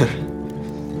of nature?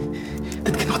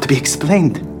 That cannot be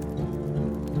explained?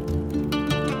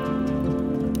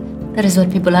 That is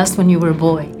what people asked when you were a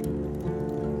boy.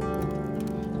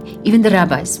 Even the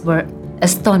rabbis were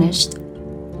astonished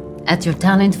at your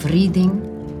talent for reading,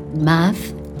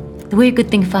 math, the way you could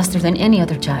think faster than any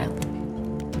other child.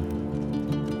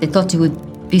 They thought you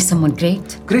would be someone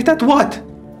great. Great at what?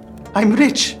 I'm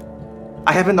rich.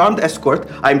 I have an armed escort.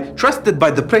 I'm trusted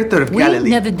by the praetor of Galilee. We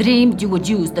never dreamed you would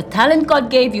use the talent God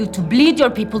gave you to bleed your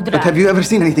people dry. But have you ever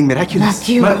seen anything miraculous?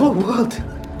 Matthew. My whole world.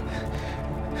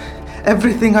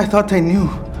 Everything I thought I knew.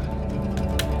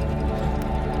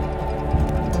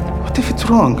 What if it's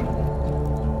wrong?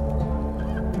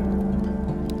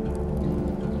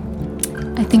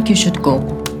 I think you should go.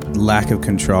 Lack of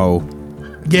control.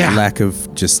 Yeah. Lack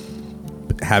of just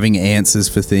having answers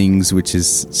for things, which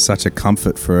is such a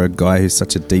comfort for a guy who's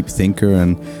such a deep thinker,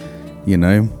 and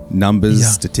numbers,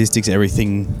 statistics,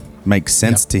 everything makes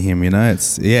sense to him.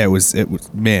 It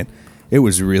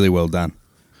was really well done.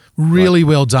 Really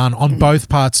well done on both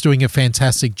parts, doing a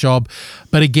fantastic job.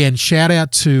 But again, shout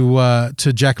out to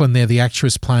Jacqueline there, the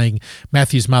actress playing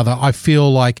Matthew's mother. I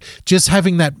feel like just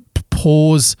having that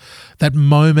pause, that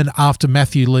moment after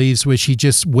Matthew leaves where she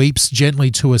just weeps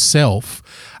gently to herself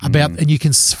about, and you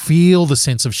can feel the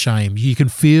sense of shame. You can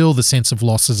feel the sense of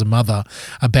loss as a mother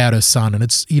about her son. And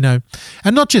it's,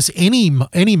 and not just any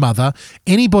mother,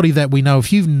 anybody that we know.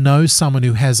 If you know someone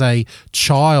who has a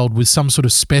child with some sort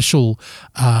of special,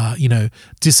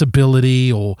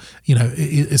 disability or,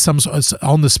 some sort of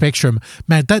on the spectrum,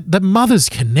 man, that mother's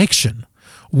connection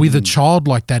with a child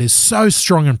like that is so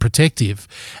strong and protective,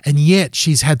 and yet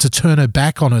she's had to turn her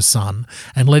back on her son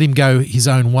and let him go his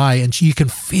own way, and you can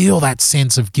feel that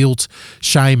sense of guilt,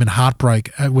 shame, and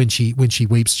heartbreak when she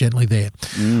weeps gently there.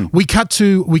 We cut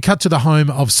to the home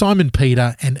of Simon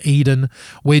Peter and Eden,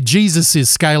 where Jesus is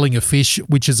scaling a fish,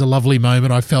 which is a lovely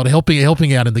moment. I felt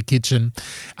helping out in the kitchen.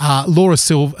 Laura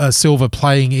Silver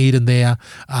playing Eden there.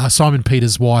 Simon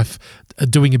Peter's wife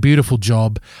doing a beautiful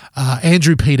job.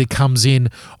 Andrew Peter comes in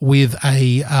with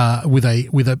a now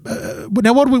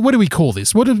what do we call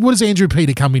this? What does Andrew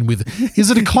Peter come in with?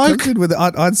 Is it a cloak?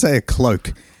 I'd say a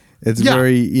cloak. It's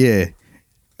very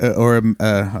or a,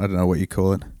 I don't know what you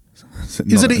call it.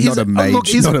 Not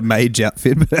a mage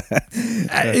outfit.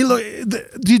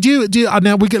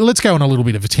 Let's go on a little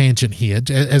bit of a tangent here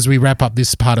as we wrap up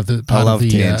this part of the. I love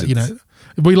tangents.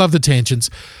 We love the tangents.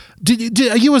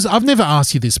 I've never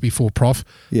asked you this before, Prof.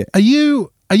 Yeah. Are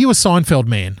you a Seinfeld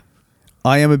man?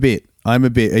 I am a bit. Are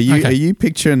you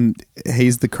picturing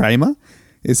he's the Kramer?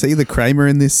 Is he the Kramer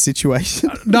in this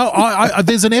situation? No,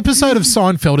 there's an episode of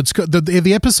Seinfeld. It's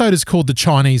the episode is called The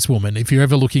Chinese Woman, if you're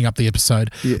ever looking up the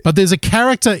episode. Yeah. But there's a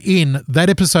character in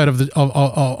that episode of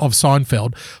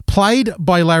Seinfeld played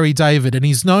by Larry David, and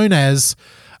he's known as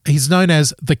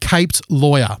the caped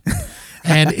lawyer.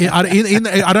 And I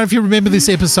don't know if you remember this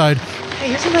episode.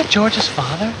 Hey, isn't that George's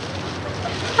father?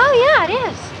 Oh, yeah, it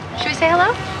is. Should we say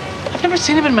hello? I've never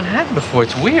seen him in Manhattan before.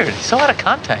 It's weird. He's so out of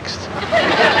context.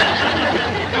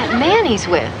 That man he's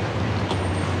with,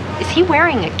 is he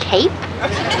wearing a cape?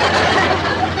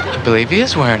 I believe he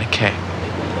is wearing a cape.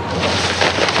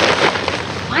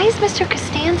 Why is Mr.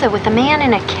 Costanza with a man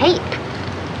in a cape?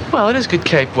 Well, it is good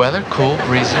cape weather. Cool,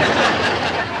 breezy.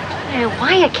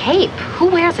 Why a cape? Who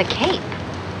wears a cape?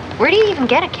 Where do you even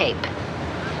get a cape?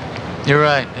 You're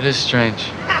right. It is strange.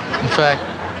 In fact,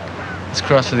 let's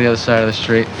cross to the other side of the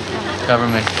street. Cover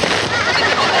me.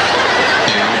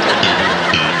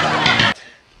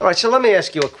 All right, so let me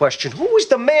ask you a question. Who was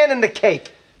the man in the cape?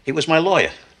 He was my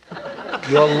lawyer.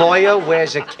 Your lawyer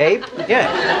wears a cape?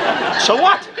 Yeah. So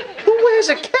what? Who wears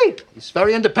a cape? He's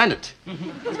very independent.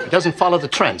 He doesn't follow the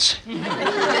trends. He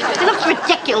looks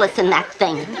ridiculous in that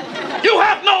thing. You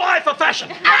have no eye for fashion.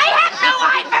 I have no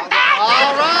eye for fashion!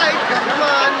 All right, come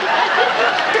on.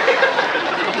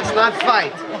 Let's not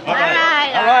fight.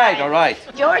 All right.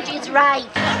 George is right.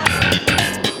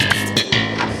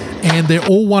 And they're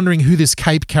all wondering who this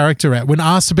cape character is. When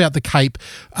asked about the cape,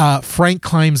 Frank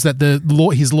claims that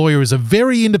his lawyer is a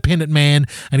very independent man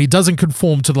and he doesn't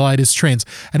conform to the latest trends.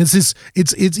 And it's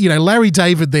Larry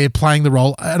David there playing the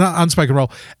role, an unspoken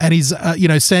role, and he's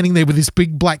standing there with this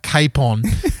big black cape on.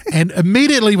 And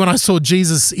immediately when I saw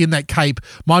Jesus in that cape,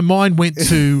 my mind went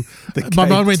to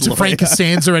Frank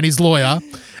Costanza and his lawyer.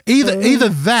 Either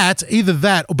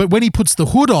that, but when he puts the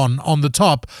hood on the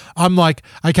top, I'm like,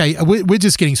 okay, we're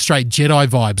just getting straight Jedi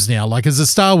vibes now. Like, as a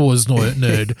Star Wars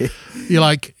nerd, you're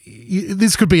like,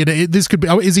 this could be.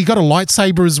 Is he got a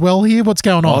lightsaber as well here? What's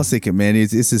going on? I was thinking, man,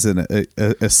 this is an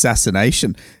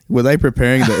assassination. Were they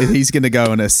preparing that he's going to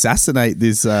go and assassinate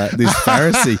this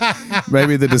Pharisee?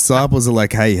 Maybe the disciples are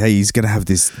like, hey, he's going to have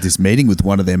this meeting with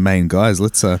one of their main guys.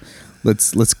 Let's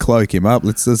cloak him up.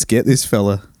 Let's get this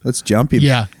fella. Let's jump him.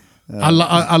 Yeah.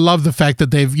 I love the fact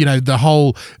that they've, the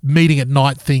whole meeting at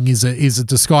night thing is a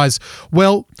disguise.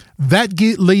 Well, that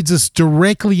leads us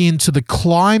directly into the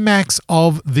climax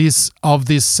of this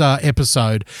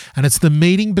episode, and it's the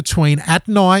meeting at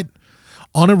night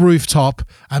on a rooftop,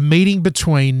 a meeting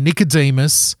between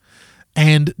Nicodemus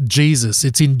and Jesus.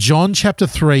 It's in John chapter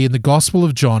 3 in the Gospel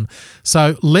of John.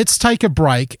 So let's take a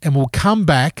break and we'll come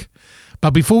back.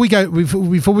 But before we go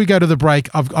to the break,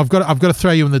 I've got to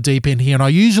throw you in the deep end here, and I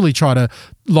usually try to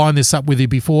line this up with you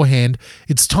beforehand.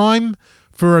 It's time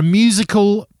for a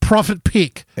musical prophet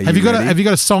pick. Have you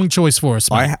got a song choice for us,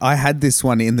 mate? I had this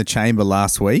one in the chamber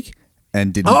last week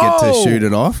and didn't get to shoot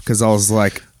it off because I was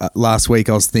like, last week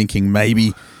I was thinking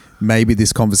maybe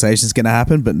this conversation is going to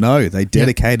happen, but no, they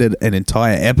dedicated an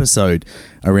entire episode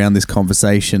around this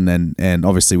conversation and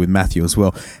obviously with Matthew as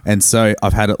well. And so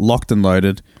I've had it locked and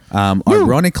loaded.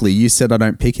 Ironically, you said I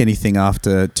don't pick anything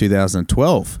after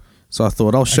 2012. So I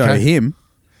thought I'll show him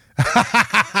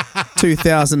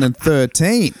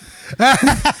 2013.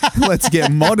 Let's get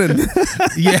modern.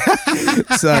 Yeah.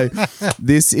 So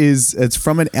it's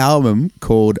from an album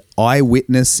called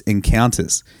Eyewitness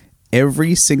Encounters.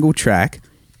 Every single track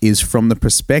is from the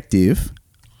perspective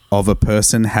of a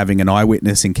person having an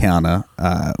eyewitness encounter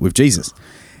with Jesus.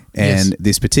 And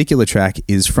this particular track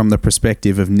is from the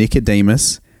perspective of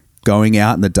Nicodemus going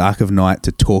out in the dark of night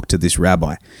to talk to this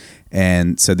rabbi.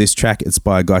 And so this track is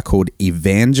by a guy called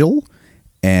Evangel,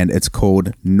 and it's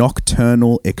called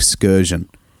Nocturnal Excursion.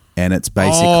 And it's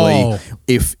basically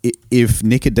if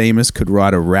Nicodemus could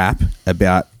write a rap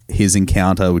about his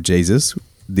encounter with Jesus,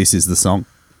 this is the song.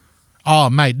 Oh,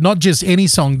 mate, not just any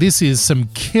song. This is some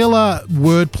killer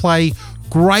wordplay,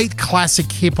 great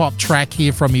classic hip-hop track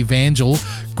here from Evangel.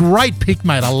 Great pick,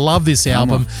 mate. I love this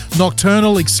album.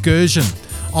 Nocturnal Excursion.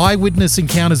 Eyewitness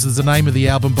Encounters is the name of the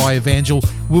album by Evangel.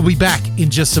 We'll be back in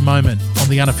just a moment on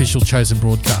the unofficial Chosen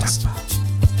broadcast.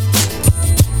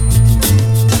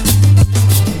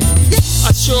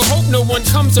 I sure hope no one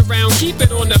comes around. Keep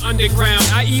it on the underground.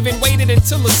 I even waited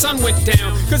until the sun went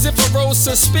down. Cause if I rose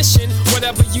suspicion,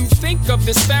 whatever you think of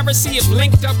this Pharisee is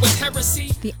linked up with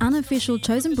heresy. The unofficial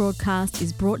Chosen broadcast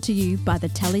is brought to you by the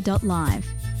Telly.live.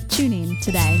 Tune in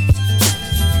today.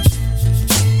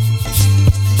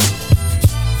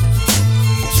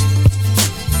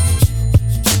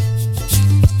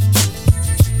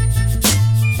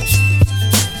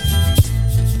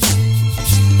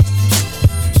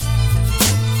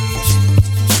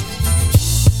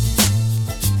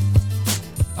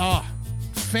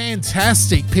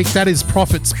 Fantastic pick. That is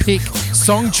Prophet's pick.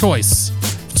 Song choice.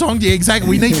 Yeah, exactly.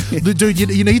 We need, dude.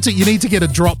 You need to get a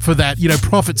drop for that.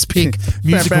 Prophet's pick,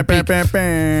 musical pick.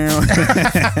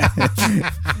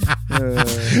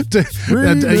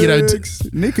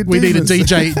 We need a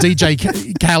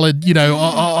DJ Khaled.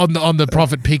 On the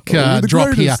Prophet pick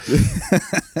drop here.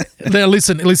 Now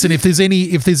listen. If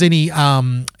there's any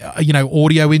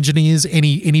audio engineers,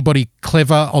 anybody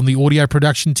clever on the audio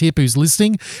production tip who's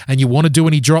listening, and you want to do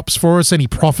any drops for us, any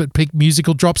Prophet pick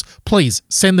musical drops, please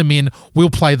send them in. We'll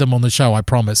play them on the show, I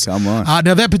promise. Come on.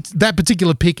 Now that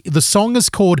particular pick, the song is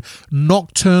called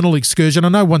Nocturnal Excursion. I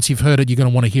know once you've heard it, you're going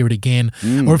to want to hear it again.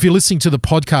 Or if you're listening to the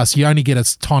podcast, you only get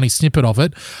a tiny snippet of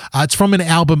it. It's from an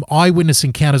album, Eyewitness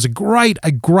Encounters, a great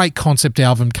concept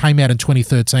album, came out in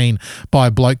 2013 by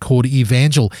a bloke called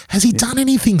Evangel. Has he done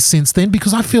anything since then?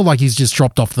 Because I feel like he's just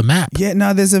dropped off the map. Yeah,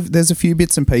 no, there's a few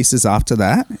bits and pieces after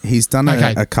that. He's done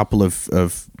a couple of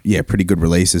pretty good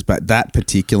releases, but that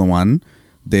particular one,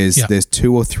 there's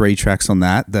 2 or 3 tracks on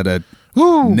that are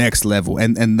next level.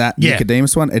 And that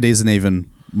Nicodemus one, it isn't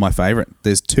even my favorite.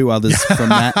 There's 2 others from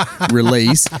that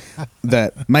release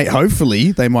that, mate,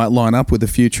 hopefully they might line up with a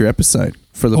future episode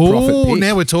for the Prophet pick.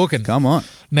 Now we're talking. Come on.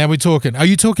 Now we're talking. Are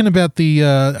you talking about the,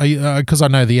 because I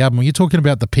know the album, are you talking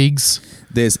about the Pigs?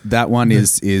 There's that one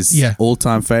is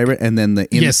all-time favorite, and then the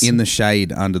in the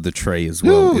Shade under the tree as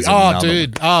well.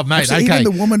 Dude. Oh, mate. Actually, okay. Even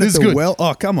the woman at the well.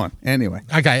 Oh, come on. Anyway.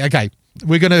 Okay.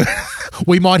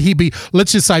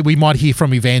 Let's just say we might hear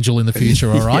from Evangel in the future,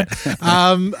 all right?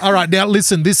 All right, now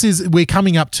listen, we're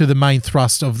coming up to the main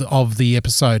thrust of the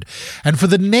episode. And for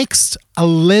the next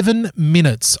 11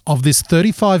 minutes of this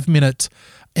 35-minute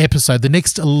episode, the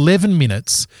next 11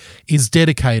 minutes is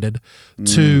dedicated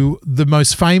to the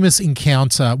most famous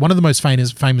encounter, one of the most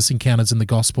famous encounters in the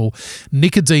gospel,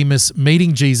 Nicodemus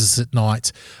meeting Jesus at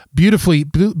night, beautifully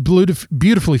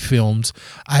filmed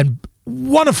and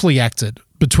wonderfully acted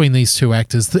between these two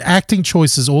actors. The acting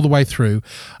choices all the way through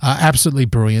are absolutely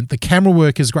brilliant. The camera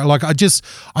work is great. Like I just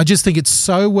think it's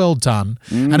so well done.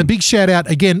 And a big shout out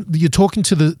again. You're talking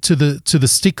to the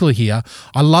stickler here.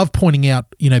 I love pointing out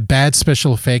bad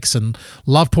special effects and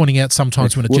love pointing out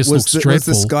sometimes when it just looks dreadful. Was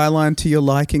the skyline to your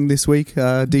liking this week,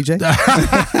 DJ?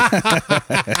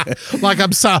 Like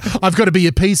I've got to be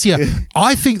a piece here.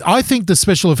 I think the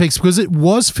special effects, because it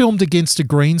was filmed against a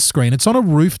green screen. It's on a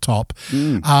rooftop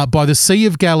by the Sea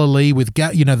of Galilee with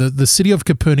the city of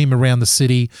Capernaum around the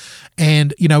city,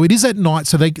 and it is at night,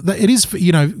 so it is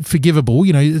forgivable.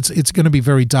 It's going to be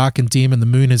very dark and dim, and the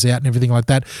moon is out and everything like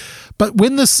that. But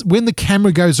when the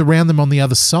camera goes around them on the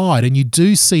other side, and you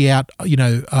do see out on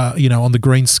the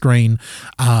green screen,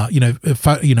 what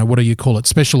do you call it?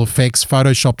 Special effects,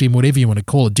 photoshopped in, whatever you want to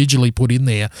call it, digitally put in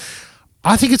there.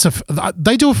 I think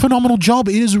they do a phenomenal job.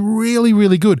 It is really,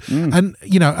 really good. And,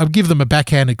 I'll give them a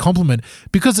backhanded compliment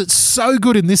because it's so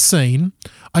good in this scene.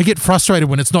 I get frustrated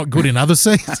when it's not good in other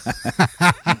scenes.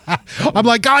 I'm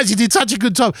like, guys, you did such a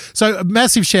good job. So a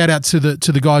massive shout out to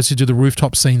the guys who do the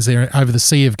rooftop scenes there over the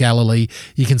Sea of Galilee.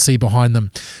 You can see behind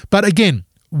them. But again,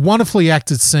 wonderfully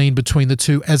acted scene between the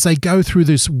two as they go through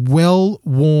this well-known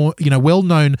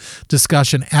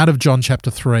discussion out of John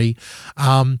chapter 3.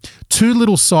 2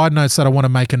 little side notes that I want to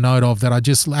make a note of that I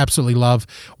just absolutely love.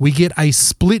 We get a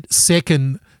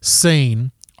split-second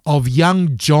scene of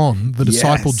young John, the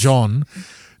disciple John,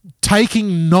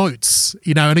 taking notes,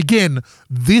 and again,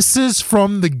 this is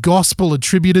from the gospel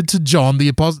attributed to John, the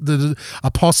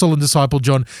apostle and disciple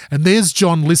John, and there's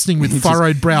John listening with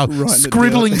furrowed brow,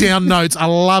 scribbling down notes. I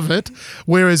love it.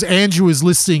 Whereas Andrew is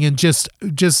listening and just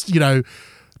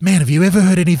man, have you ever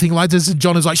heard anything like this? And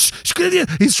John is like, shh,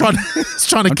 he's trying to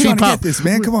I'm keep trying to up. get this,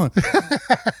 man. Come on.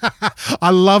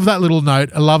 I love that little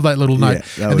note.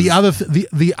 And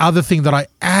the other thing that I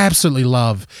absolutely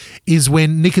love is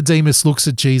when Nicodemus looks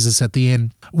at Jesus at the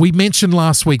end. We mentioned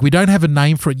last week, we don't have a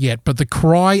name for it yet, but the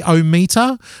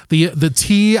cry-o-meter, the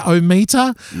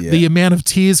tear-o-meter, the amount of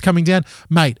tears coming down.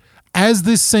 Mate, as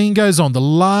this scene goes on, the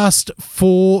last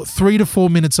 3 to 4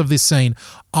 minutes of this scene,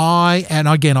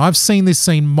 I've seen this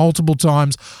scene multiple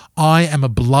times. I am a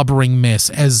blubbering mess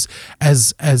as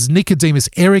Nicodemus,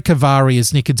 Eric Avari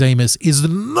as Nicodemus is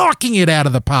knocking it out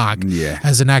of the park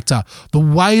as an actor. The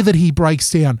way that he breaks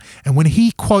down, and when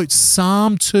he quotes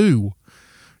Psalm 2,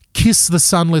 kiss the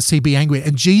Son lest he be angry,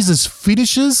 and Jesus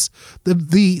finishes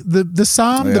the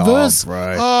psalm, the verse.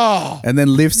 Right. Oh, and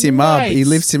then lifts him up. He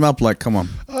lifts him up like, come on.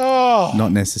 Oh,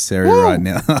 not necessary right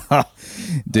now.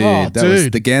 Dude, that was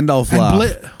the Gandalf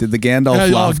laugh. Did the Gandalf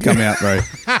laugh come out, bro?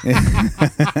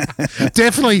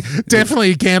 Definitely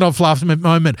a Gandalf laugh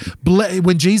moment.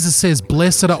 When Jesus says,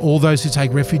 blessed are all those who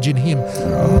take refuge in him. You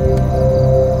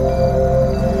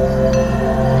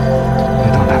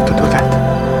don't have to do that.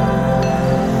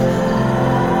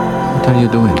 What are you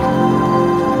doing?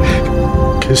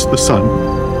 Kiss the Son,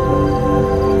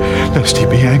 lest he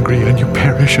be angry and you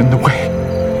perish in the way.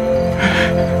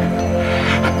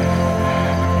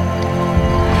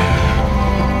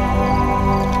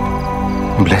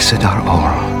 Blessed are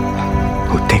all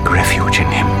who take refuge in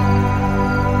him.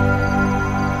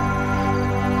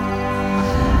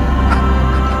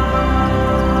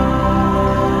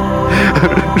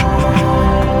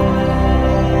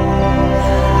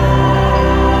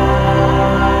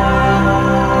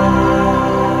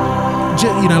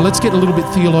 Let's get a little bit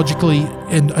theologically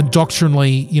and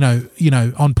doctrinally,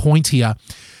 on point here.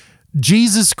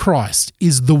 Jesus Christ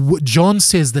is John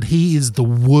says that he is the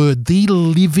Word, the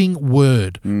living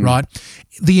Word, right?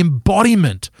 The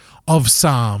embodiment of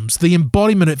Psalms, the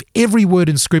embodiment of every word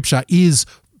in Scripture is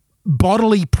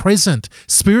bodily present,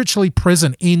 spiritually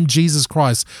present in Jesus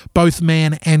Christ, both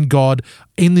man and God,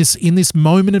 in this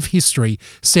moment of history,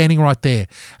 standing right there.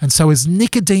 And so as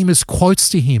Nicodemus quotes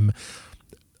to him,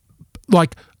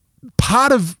 like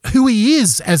part of who he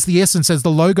is as the essence, as the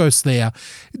logos there,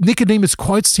 Nicodemus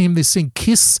quotes to him this thing,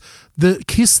 kiss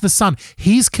the Son.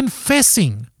 He's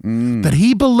confessing that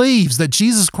he believes that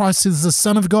Jesus Christ is the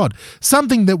Son of God,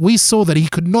 something that we saw that he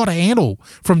could not handle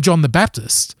from John the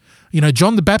Baptist.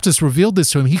 John the Baptist revealed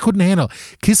this to him. He couldn't handle it.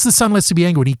 Kiss the Son lest he be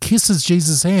angry. And he kisses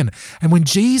Jesus' hand. And when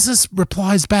Jesus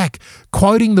replies back,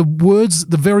 quoting the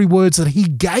very words that he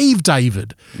gave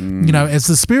David, as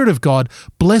the Spirit of God,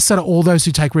 blessed are all those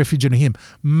who take refuge in him.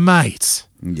 Mate.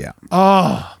 Yeah.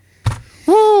 Oh.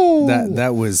 Woo.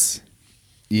 That was...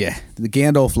 Yeah, the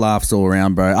Gandalf laughs all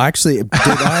around, bro. I actually,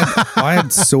 I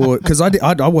saw it because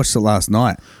I watched it last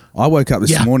night. I woke up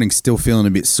this morning still feeling a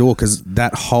bit sore because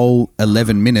that whole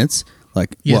 11 minutes, a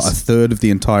third of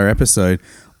the entire episode,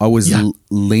 I was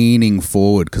leaning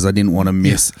forward because I didn't want to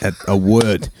miss a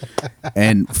word.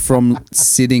 And from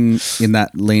sitting in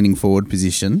that leaning forward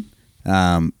position,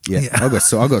 I got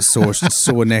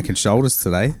sore neck and shoulders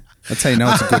today. That's how you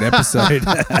know it's a good episode.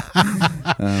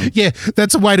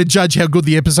 That's a way to judge how good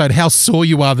the episode, how sore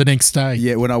you are the next day.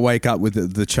 Yeah, when I wake up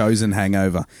with the Chosen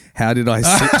hangover, how did I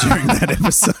sit during that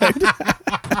episode?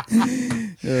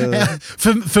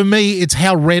 For me, it's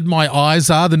how red my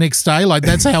eyes are the next day. Like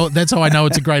that's how I know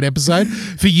it's a great episode.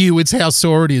 For you, it's how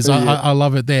sore it is. I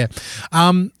love it there.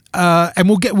 And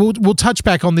we'll touch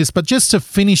back on this, but just to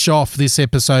finish off this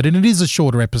episode, and it is a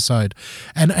shorter episode,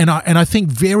 and I think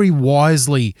very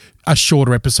wisely a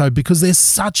shorter episode because there's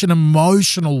such an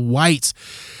emotional weight,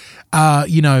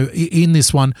 in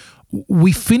this one.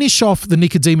 We finish off the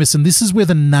Nicodemus, and this is where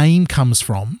the name comes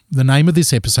from. The name of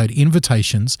this episode,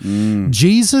 Invitations.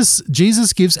 Jesus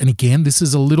gives, and again, this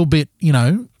is a little bit,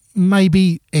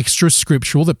 maybe extra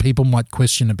scriptural that people might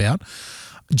question about.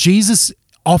 Jesus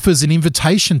offers an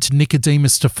invitation to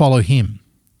Nicodemus to follow him.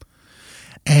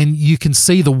 And you can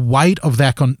see the weight of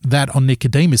that on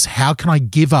Nicodemus. How can I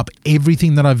give up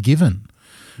everything that I've given?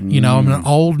 I'm an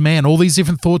old man, all these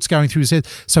different thoughts going through his head.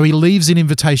 So he leaves an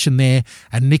invitation there,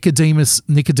 and Nicodemus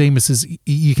is,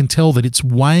 you can tell that it's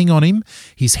weighing on him.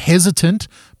 He's hesitant,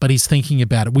 but he's thinking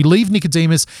about it. We leave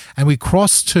Nicodemus and we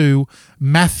cross to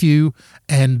Matthew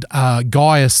and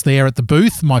Gaius there at the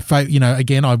booth. My favorite,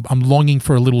 again, I'm longing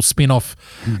for a little spin-off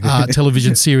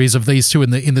television series of these two in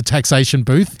the taxation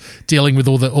booth, dealing with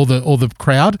all the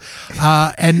crowd.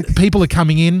 And people are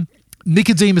coming in.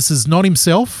 Nicodemus is not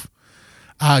himself.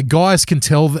 Gaius can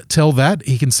tell that.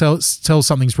 He can tell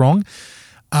something's wrong.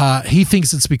 He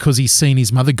thinks it's because he's seen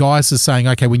his mother. Gaius is saying,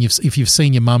 okay, if you've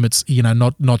seen your mum, it's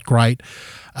not great.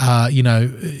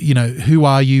 Who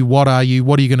are you? What are you?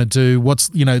 What are you going to do?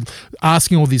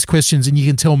 Asking all these questions, and you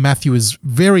can tell Matthew is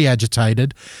very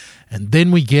agitated. And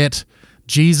then we get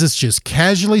Jesus just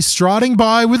casually striding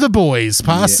by with the boys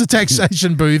past the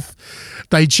taxation booth.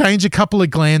 They change a couple of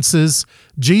glances.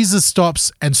 Jesus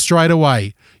stops, and straight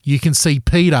away you can see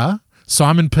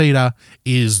Simon Peter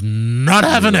is not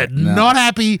having it, not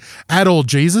happy at all.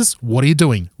 Jesus, what are you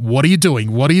doing? What are you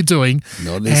doing? What are you doing?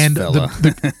 Not this fella.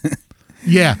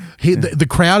 The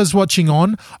crowd is watching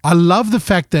on. I love the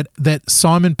fact that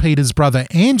Simon Peter's brother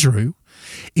Andrew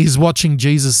is watching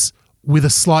Jesus with a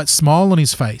slight smile on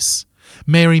his face.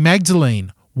 Mary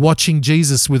Magdalene watching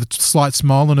Jesus with a slight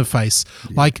smile on her face.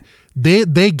 Yeah. Like they're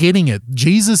getting it.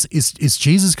 Jesus is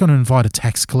Jesus going to invite a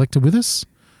tax collector with us?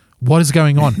 What is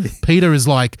going on?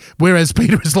 Whereas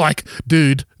Peter is like,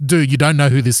 dude, you don't know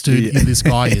who this this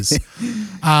guy is.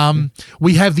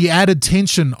 We have the added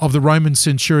tension of the Roman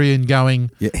centurion going,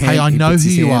 hey, I know who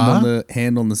you are.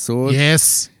 Hand on the sword.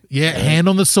 Yes. Yeah, hand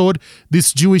on the sword.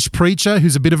 This Jewish preacher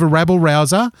who's a bit of a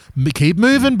rabble-rouser. Keep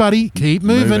moving, buddy. Keep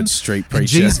moving. Move it, street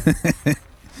preacher.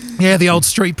 Yeah, the old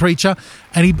street preacher.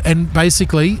 And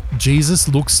basically, Jesus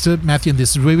looks to Matthew, and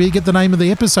this is where we get the name of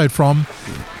the episode from,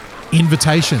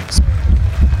 Invitations.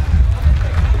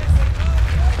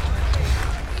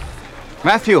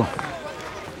 Matthew.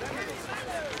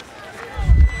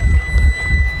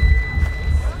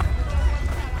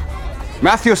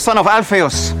 Matthew, son of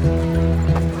Alphaeus.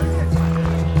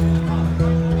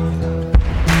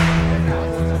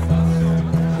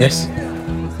 Yes?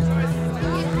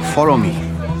 Follow me.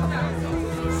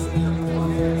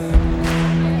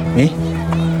 Me?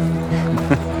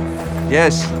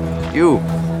 Yes, you.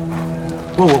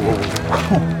 Whoa.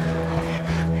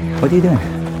 What are you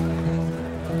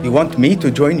doing? You want me to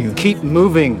join you? Keep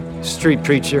moving, street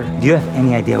preacher. Do you have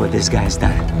any idea what this guy's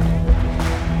done?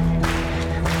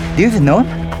 Do you even know him?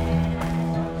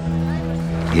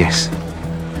 Yes.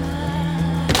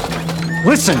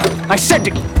 Listen, I said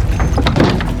to...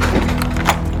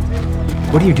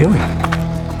 What are you doing?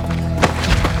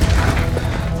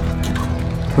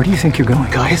 Where do you think you're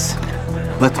going? Guys,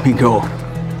 let me go.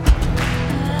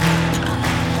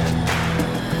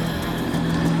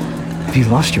 Have you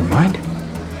lost your mind?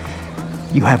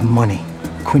 You have money.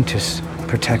 Quintus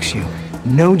protects you.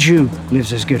 No Jew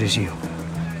lives as good as you.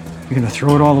 You're gonna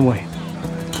throw it all away.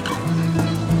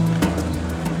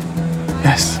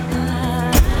 Yes.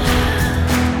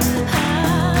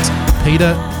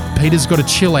 Peter's got to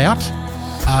chill out.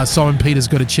 Simon Peter's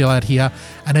got to chill out here.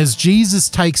 And as Jesus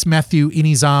takes Matthew in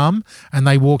his arm and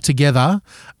they walk together,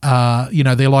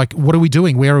 they're like, what are we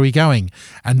doing? Where are we going?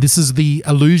 And this is the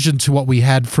allusion to what we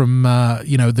had from,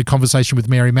 the conversation with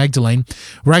Mary Magdalene.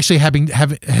 We're actually heading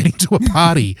to a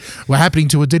party. We're happening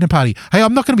to a dinner party. Hey,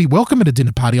 I'm not going to be welcome at a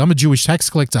dinner party. I'm a Jewish tax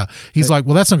collector. He's like,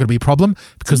 well, that's not going to be a problem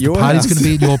because the party's going to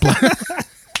be in your place.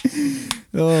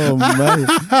 Oh, mate.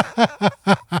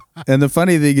 And the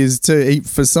funny thing is, too,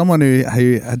 for someone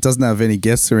who doesn't have any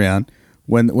guests around,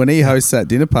 when he hosts that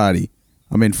dinner party,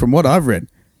 I mean, from what I've read,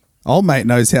 old mate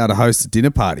knows how to host a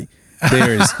dinner party.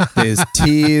 There's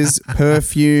tears,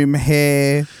 perfume,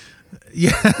 hair,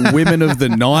 women of the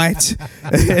night.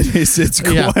 It's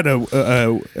quite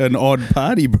an odd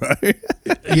party, bro.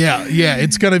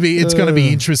 It's gonna be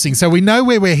interesting. So we know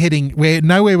where we're heading. We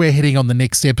know where we're heading on the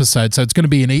next episode. So it's going to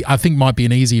be I think might be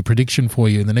an easier prediction for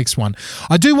you in the next one.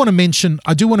 I do want to mention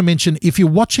if you're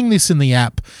watching this in the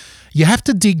app, you have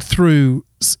to dig through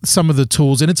some of the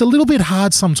tools, and it's a little bit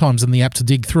hard sometimes in the app to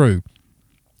dig through.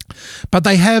 But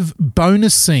they have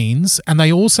bonus scenes, and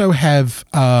they also have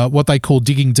what they call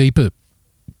digging deeper.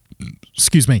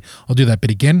 Excuse me, I'll do that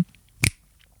bit again.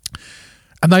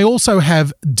 And they also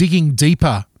have digging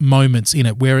deeper moments in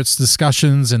it where it's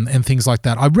discussions and things like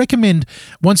that. I recommend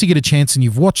once you get a chance and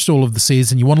you've watched all of the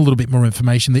seasons, you want a little bit more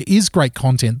information, there is great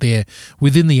content there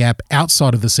within the app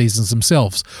outside of the seasons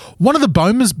themselves. One of the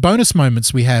bonus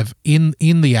moments we have in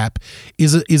the app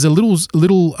is a little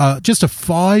just a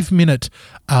 5-minute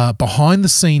behind the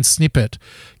scenes snippet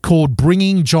called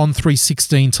Bringing John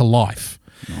 3:16 to Life.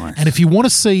 Nice. And if you want to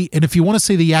see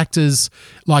the actors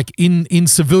like in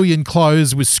civilian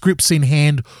clothes with scripts in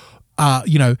hand,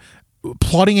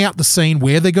 plotting out the scene,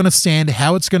 where they're going to stand,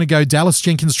 how it's going to go. Dallas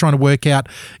Jenkins trying to work out,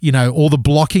 all the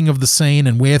blocking of the scene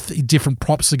and where different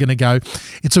props are going to go.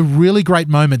 It's a really great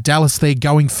moment. Dallas there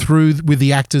going through with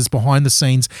the actors behind the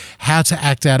scenes, how to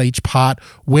act out each part,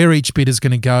 where each bit is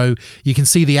going to go. You can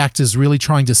see the actors really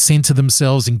trying to center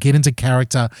themselves and get into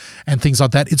character and things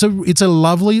like that. It's a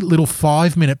lovely little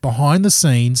 5-minute behind the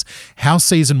scenes, how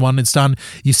season 1 is done.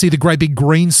 You see the great big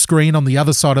green screen on the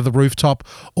other side of the rooftop,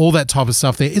 all that type of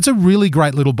stuff there. It's a really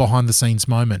great little behind the scenes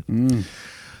moment.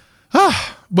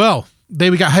 Well,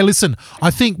 there we go. Hey, listen,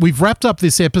 I think we've wrapped up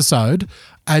this episode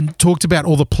and talked about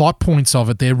all the plot points of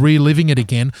it. They're reliving it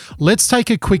again. Let's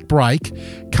take a quick break,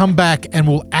 come back, and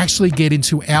we'll actually get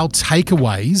into our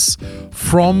takeaways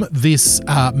from this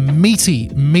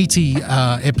meaty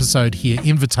episode here,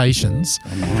 Invitations.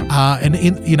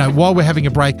 While we're having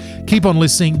a break, keep on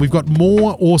listening. We've got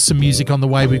more awesome music on the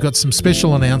way. We've got some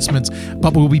special announcements,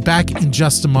 but we'll be back in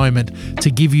just a moment to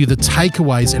give you the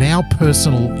takeaways and our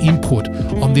personal input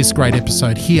on this great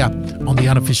episode here on the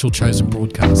Unofficial Chosen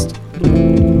Broadcast.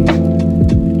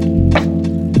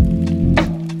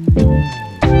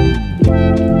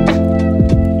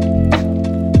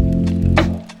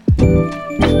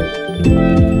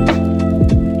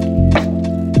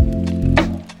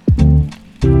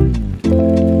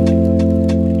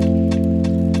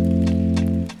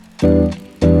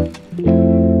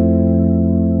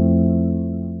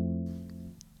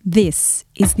 This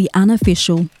is the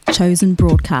Unofficial Chosen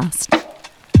Broadcast.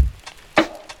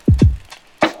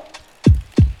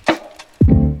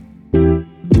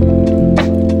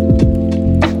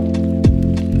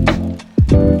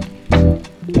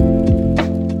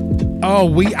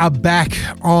 We are back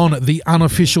on the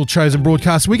Unofficial Chosen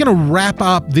Broadcast. We're going to wrap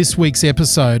up this week's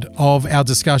episode of our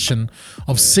discussion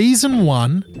of Season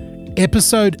 1,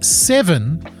 Episode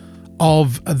 7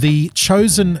 of the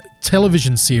Chosen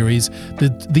television series.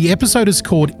 The episode is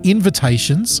called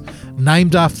Invitations,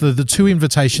 named after the two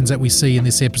invitations that we see in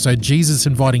this episode, Jesus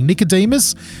inviting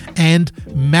Nicodemus and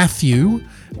Matthew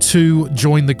to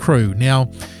join the crew. Now,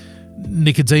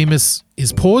 Nicodemus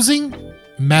is pausing.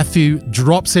 Matthew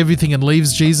drops everything and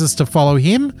leaves Jesus to follow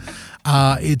him.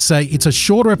 It's a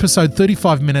shorter episode,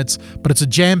 35 minutes, but it's a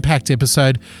jam-packed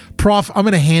episode. Prof, I'm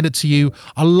going to hand it to you.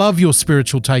 I love your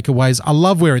spiritual takeaways. I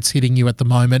love where it's hitting you at the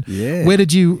moment. Yeah. Where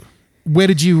did you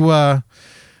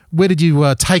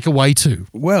take away to?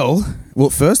 Well,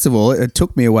 first of all, it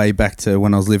took me away back to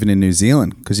when I was living in New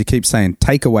Zealand, because you keep saying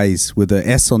takeaways with the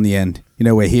S on the end.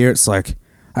 Where here it's like,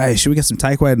 hey, should we get some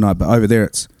takeaway tonight? But over there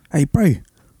it's, hey, bro,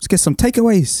 let's get some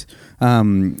takeaways. So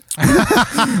I'm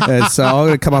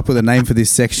going to come up with a name for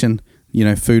this section.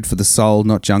 Food for the soul,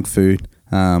 not junk food.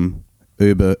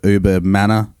 Uber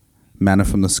manna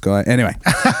from the sky. Anyway,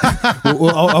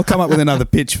 I'll come up with another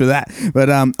pitch for that.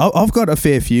 But I've got a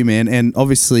fair few, man. And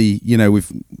obviously,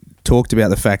 we've talked about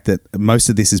the fact that most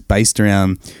of this is based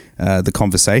around the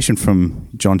conversation from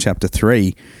John chapter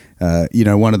 3.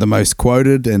 One of the most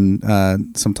quoted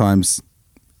and sometimes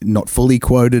not fully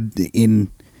quoted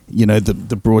in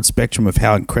the broad spectrum of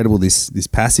how incredible this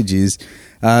passage is.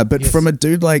 But yes, from a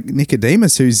dude like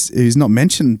Nicodemus, who's not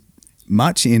mentioned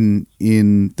much in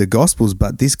the Gospels,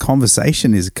 but this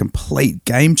conversation is a complete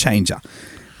game changer.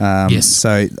 Yes.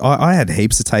 So I had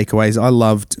heaps of takeaways. I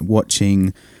loved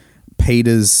watching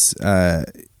Peter's, a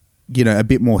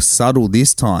bit more subtle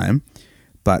this time,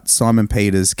 but Simon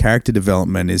Peter's character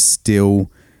development is still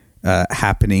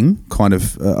happening kind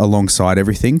of alongside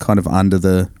everything, kind of under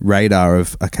the radar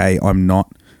of, okay, I'm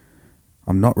not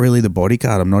really the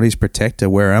bodyguard. I'm not his protector.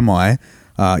 Where am I?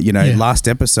 Last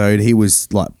episode, he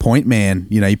was like point man.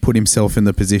 He put himself in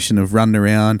the position of running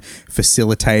around,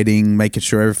 facilitating, making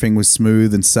sure everything was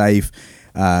smooth and safe,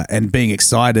 and being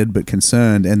excited but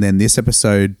concerned. And then this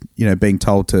episode, being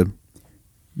told to,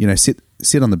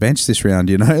 sit on the bench this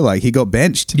round, like he got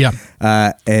benched. Yeah.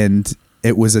 And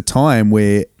it was a time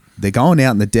where they're going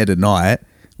out in the dead of night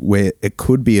where it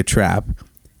could be a trap.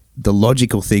 The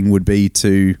logical thing would be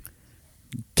to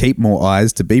keep more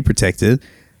eyes, to be protected,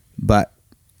 but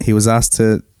he was asked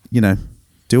to,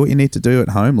 do what you need to do at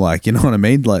home. Like, you know what I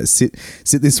mean? Like sit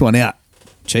this one out,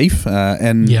 chief.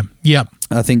 And yeah.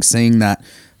 I think seeing that,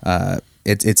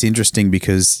 it's interesting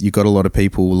because you've got a lot of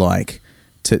people like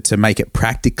to make it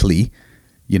practically,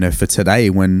 for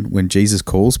today when Jesus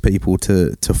calls people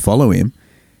to follow him,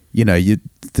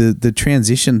 the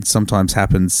transition sometimes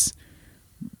happens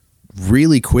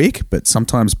really quick, but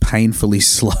sometimes painfully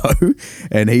slow.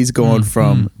 And he's gone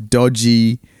from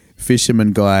dodgy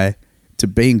fisherman guy to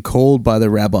being called by the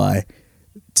rabbi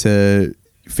to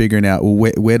figuring out,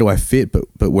 well, where do I fit?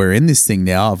 But we're in this thing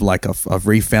now of like, I've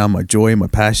refound my joy, my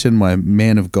passion, my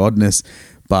man of godness.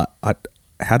 but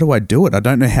how do I do it? I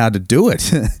don't know how to do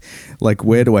it. Like,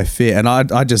 where do I fit? And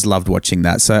I just loved watching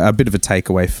that. So a bit of a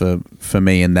takeaway for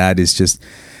me in that is just,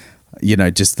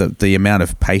 just the amount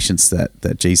of patience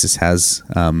that Jesus has,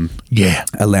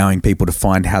 allowing people to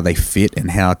find how they fit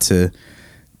and how to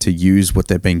use what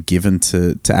they've been given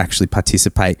to actually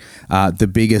participate. The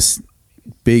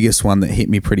biggest one that hit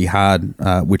me pretty hard,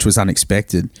 which was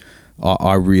unexpected,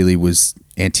 I really was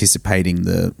anticipating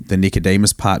the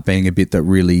Nicodemus part being a bit that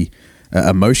really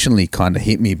emotionally kind of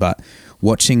hit me, but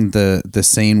watching the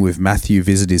scene with Matthew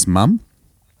visit his mum,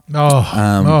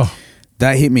 that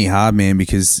hit me hard, man,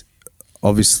 because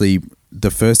obviously the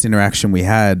first interaction we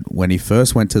had when he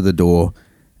first went to the door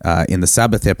in the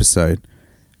Sabbath episode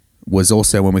was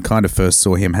also when we kind of first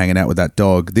saw him hanging out with that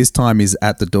dog. This time he's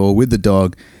at the door with the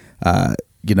dog.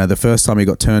 The first time he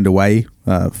got turned away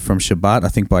from Shabbat, I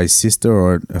think by his sister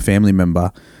or a family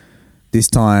member. This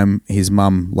time his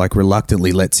mum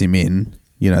reluctantly lets him in.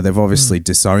 They've obviously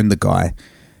disowned the guy,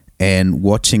 and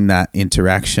watching that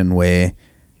interaction where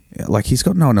he's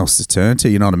got no one else to turn to,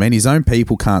 you know what I mean? His own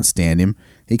people can't stand him.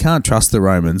 He can't trust the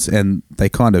Romans, and they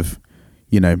kind of,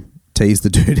 tease the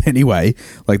dude anyway.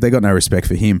 They got no respect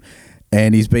for him,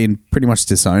 and he's been pretty much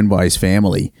disowned by his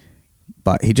family,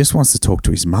 but he just wants to talk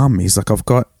to his mum. He's like, I've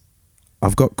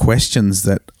got questions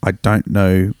that I don't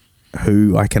know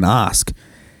who I can ask.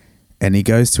 And he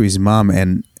goes to his mum,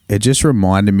 and it just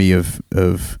reminded me of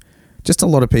just a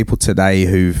lot of people today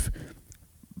who've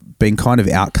been kind of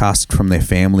outcast from their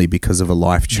family because of a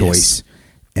life choice.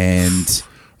 Yes.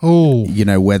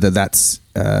 And, whether that's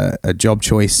a job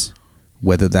choice,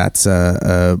 whether that's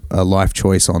a life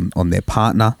choice on their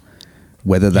partner,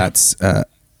 whether that's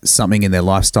something in their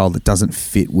lifestyle that doesn't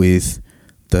fit with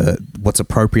what's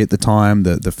appropriate at the time,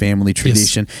 the family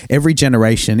tradition. Yes. Every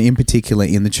generation, in particular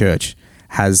in the church,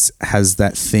 has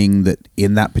that thing that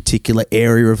in that particular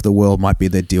area of the world might be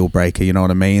their deal breaker. You know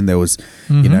what I mean? There was,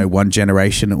 one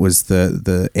generation, it was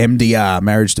the MDR,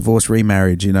 marriage, divorce,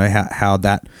 remarriage, how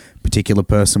that particular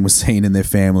person was seen in their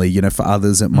family. For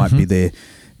others, it might be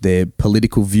their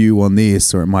political view on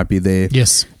this, or it might be their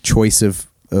choice of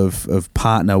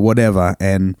partner, whatever.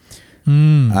 And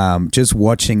just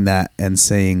watching that and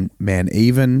seeing, man,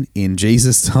 even in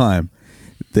Jesus' time,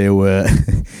 there were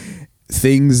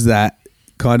things that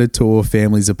kind of tore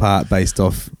families apart based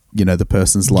off, the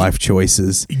person's life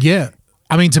choices. Yeah.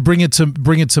 I mean, to bring it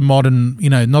to modern,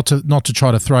 not to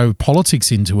try to throw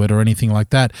politics into it or anything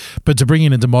like that, but to bring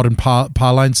it into modern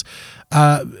parlance,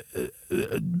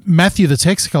 Matthew, the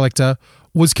tax collector,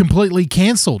 was completely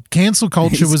cancelled. Cancel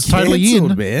culture was totally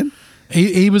in. Man.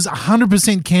 He was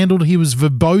 100% candled. He was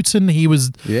verboten. He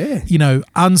was,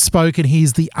 unspoken.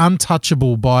 He's the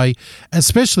untouchable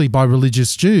especially by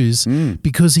religious Jews,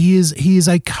 because he is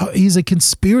a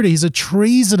conspirator. He's a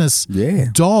treasonous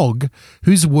dog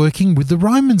who's working with the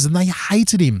Romans, and they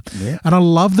hated him. Yeah. And I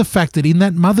love the fact that in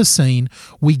that mother scene,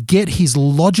 we get his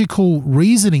logical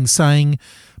reasoning saying,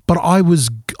 but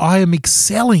I am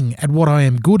excelling at what I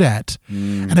am good at.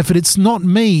 And if it's not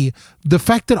me, the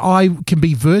fact that I can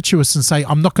be virtuous and say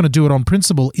I'm not going to do it on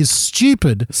principle is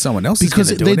stupid. Someone else is going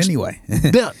to do it anyway.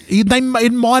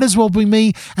 It might as well be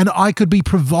me, and I could be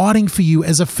providing for you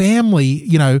as a family.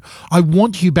 I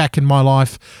want you back in my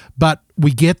life, but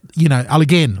we get,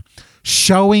 again,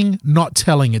 showing, not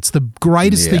telling. It's the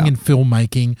greatest thing in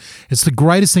filmmaking. It's the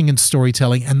greatest thing in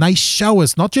storytelling, and they show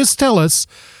us, not just tell us,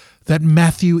 that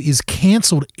Matthew is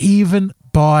cancelled even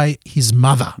by his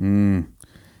mother. And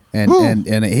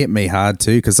it hit me hard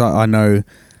too, because I know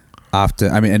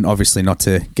and obviously not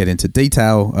to get into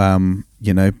detail,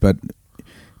 but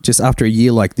just after a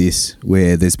year like this,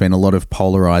 where there's been a lot of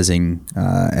polarizing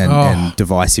and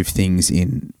divisive things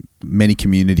in many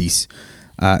communities,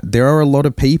 there are a lot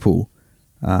of people,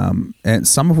 and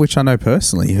some of which I know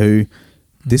personally, who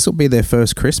this will be their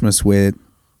first Christmas where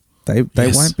they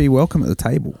won't be welcome at the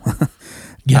table.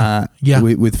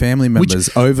 With family members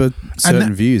over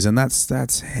certain views, and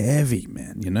that's heavy,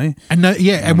 man.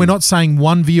 And we're not saying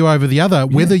one view over the other.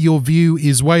 Whether your view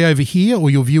is way over here or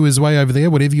your view is way over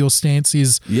there, whatever your stance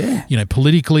is,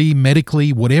 politically,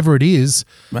 medically, whatever it is,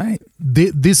 right?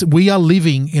 We are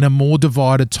living in a more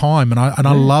divided time, and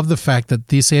I love the fact that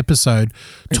this episode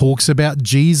talks about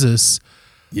Jesus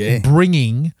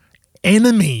bringing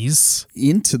enemies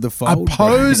into the fold,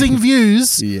 opposing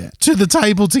views to the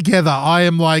table together. I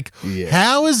am like,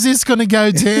 how is this going to go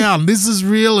down? This is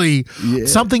really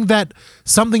something that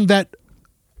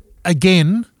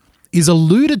again is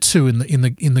alluded to in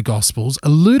the Gospels,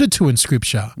 alluded to in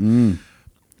Scripture.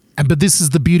 But this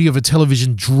is the beauty of a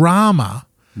television drama,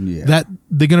 that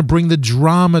they're going to bring the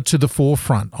drama to the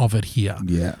forefront of it here.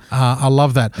 Yeah. I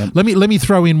love that. Let me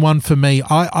throw in one for me.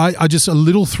 I just a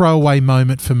little throwaway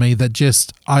moment for me that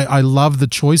just I love the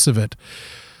choice of it.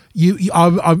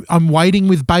 I'm waiting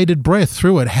with bated breath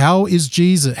through it. How is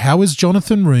Jesus? How is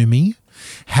Jonathan Roumie?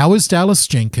 How is Dallas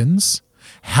Jenkins?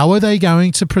 How are they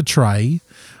going to portray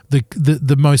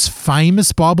the most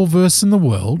famous Bible verse in the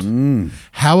world?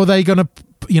 How are they going to,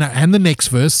 and the next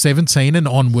verse, 17 and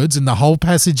onwards, and the whole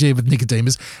passage here with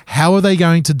Nicodemus, how are they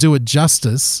going to do it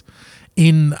justice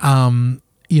in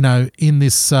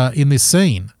this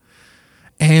scene?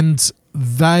 And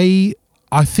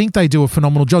I think they do a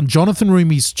phenomenal job. Jonathan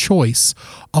Roumie's choice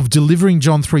of delivering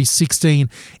John 3:16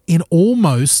 in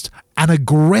almost an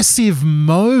aggressive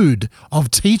mode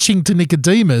of teaching to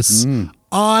Nicodemus,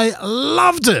 I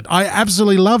loved it. I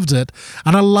absolutely loved it.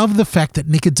 And I love the fact that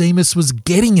Nicodemus was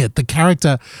getting it. The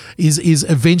character is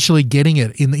eventually getting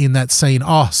it in that scene.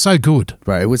 Oh, so good.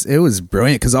 Right. It was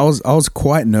brilliant because I was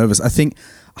quite nervous. I think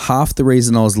half the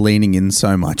reason I was leaning in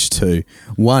so much too,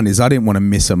 one is I didn't want to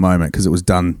miss a moment because it was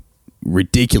done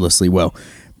ridiculously well.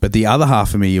 But the other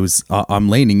half of me was I'm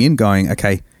leaning in going,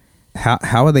 okay,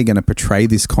 how are they going to portray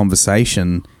this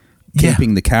conversation,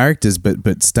 keeping the characters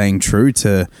but staying true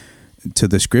to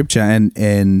the scripture?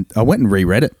 And I went and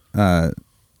reread it shortly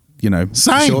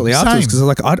afterwards because I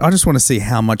was like, I just want to see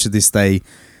how much of this they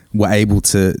were able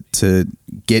to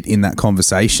get in that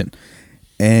conversation.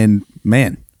 And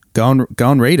man, go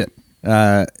and read it.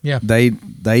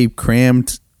 They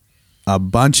crammed a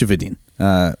bunch of it in.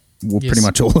 Pretty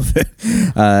much all of it.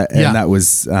 That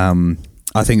was,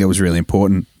 I think it was really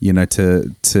important,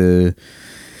 to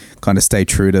kind of stay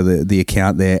true to the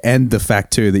account there. And the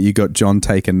fact too that you got John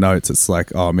taking notes. It's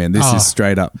like, oh man, this is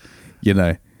straight up,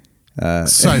 so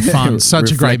fun.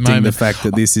 Such a great moment. The fact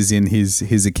that this is in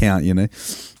his account, young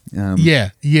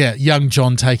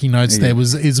John taking notes there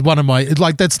is one of my,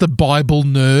 that's the Bible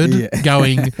nerd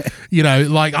going,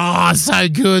 so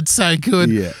good.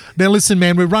 Yeah. Now listen,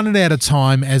 man, we're running out of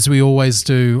time as we always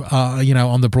do,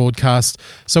 on the broadcast.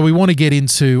 So we want to get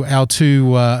into our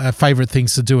two favorite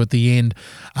things to do at the end.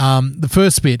 The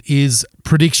first bit is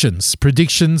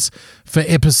predictions for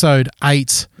episode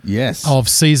 8 of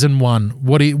season 1.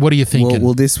 What are you thinking?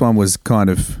 Well, this one was kind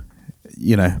of,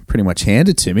 pretty much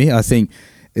handed to me. I think,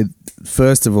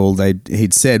 first of all,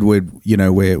 he'd said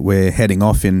we're heading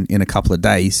off in a couple of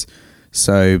days,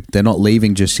 so they're not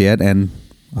leaving just yet, and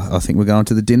I think we're going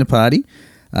to the dinner party.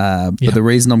 But the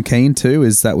reason I'm keen too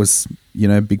is that was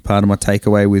a big part of my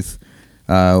takeaway with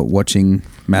watching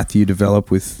Matthew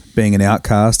develop with being an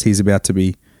outcast. He's about to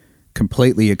be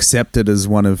completely accepted as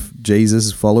one of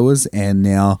Jesus' followers, and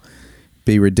now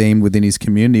be redeemed within his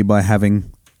community by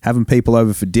having people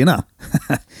over for dinner.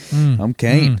 I'm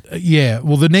keen. Yeah.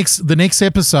 Well, the next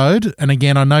episode, and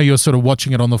again, I know you're sort of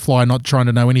watching it on the fly, not trying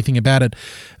to know anything about it.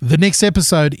 The next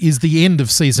episode is the end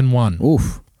of season 1.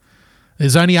 Oof.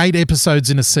 There's only 8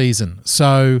 episodes in a season.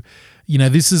 So,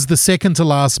 this is the second to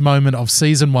last moment of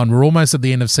season 1. We're almost at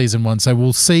the end of season 1. So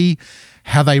we'll see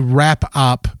how they wrap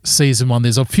up season 1.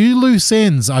 There's a few loose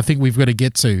ends I think we've got to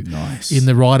get to in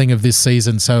the writing of this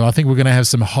season. So I think we're going to have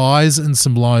some highs and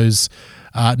some lows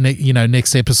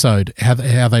next episode,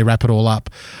 how they wrap it all up.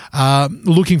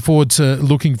 Looking forward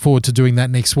to doing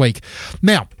that next week.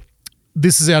 Now,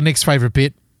 this is our next favorite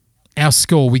bit, our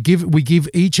score. We give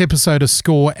each episode a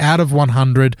score out of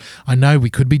 100. I know we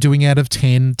could be doing out of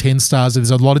 10 stars.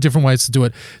 There's a lot of different ways to do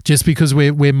it. Just because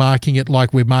we're marking it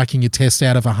like we're marking a test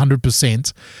out of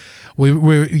 100%.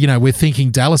 We're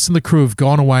thinking Dallas and the crew have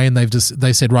gone away and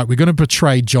they said, right, we're going to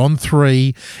portray John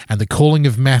 3 and the calling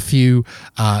of Matthew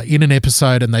in an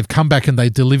episode, and they've come back and they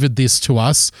delivered this to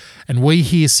us, and we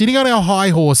here sitting on our high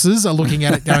horses are looking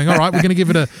at it going, all right, we're going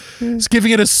to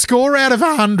giving it a score out of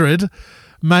 100.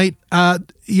 Mate,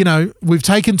 we've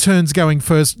taken turns going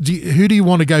first. Who do you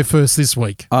want to go first this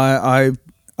week? I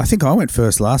think I went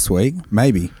first last week,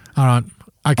 maybe. All right.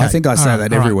 Okay. I think I say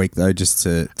that every week though, just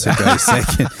to go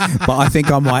second. But I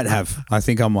think I might have.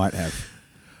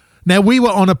 Now, we were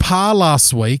on a par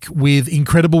last week with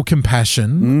Incredible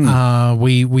Compassion.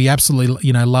 We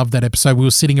absolutely, loved that episode. We were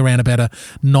sitting around about a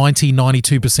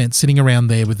 92%, sitting around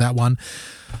there with that one.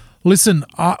 Listen,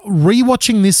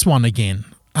 rewatching this one again,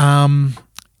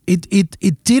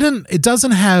 it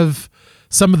doesn't have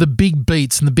some of the big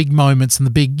beats and the big moments and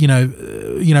the big,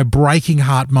 breaking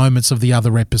heart moments of the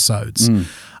other episodes.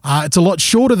 It's a lot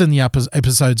shorter than the other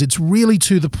episodes. It's really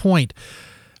to the point.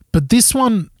 But this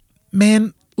one,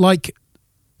 man, I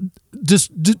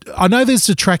know there's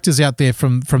detractors out there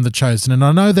from The Chosen, and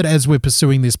I know that as we're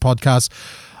pursuing this podcast,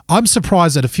 I'm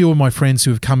surprised at a few of my friends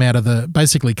who have come out of the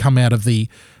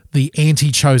the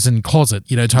anti-chosen closet,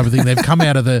 type of thing. They've come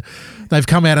out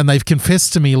and they've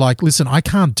confessed to me, like, listen, I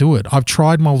can't do it. I've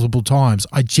tried multiple times.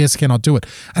 I just cannot do it.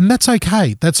 And that's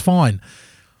okay. That's fine.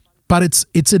 But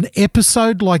it's an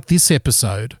episode like this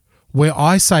episode where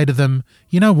I say to them,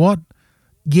 you know what?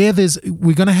 Yeah,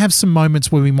 we're going to have some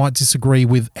moments where we might disagree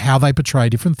with how they portray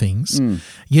different things.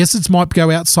 Yes, it might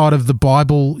go outside of the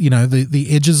Bible, the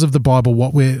edges of the Bible,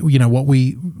 what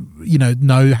we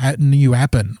knew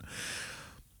happen.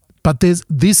 But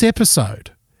this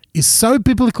episode is so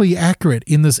biblically accurate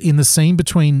in the scene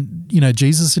between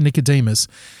Jesus and Nicodemus,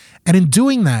 and in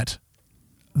doing that,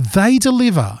 they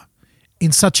deliver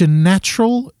in such a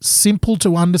natural, simple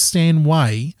to understand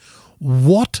way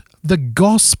what the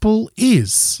gospel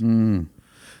is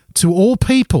to all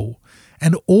people.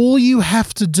 And all you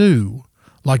have to do,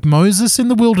 like Moses in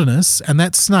the wilderness and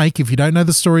that snake, if you don't know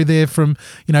the story there from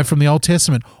the Old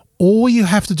Testament, all you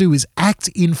have to do is act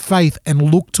in faith and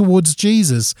look towards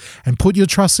Jesus and put your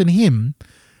trust in him.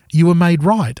 You were made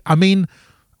right. I mean,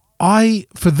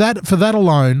 for that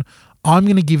alone, I'm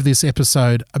going to give this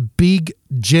episode a big,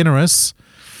 generous,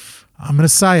 I'm going to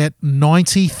say it,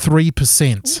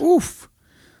 93%. Oof.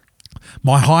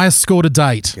 My highest score to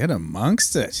date. Get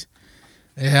amongst it.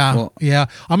 Yeah, yeah.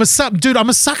 I'm a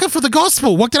sucker for the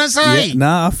gospel. What can I say? Yeah,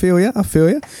 nah, I feel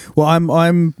you. Well,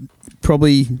 I'm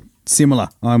probably similar.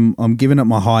 I'm giving it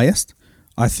my highest.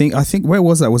 I think. Where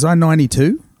was that? Was I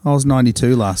 92? I was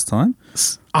 92 last time.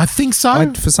 I think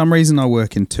so. For some reason, I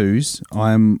work in twos.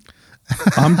 I'm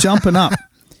jumping up.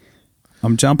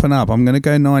 I'm going to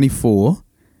go 94,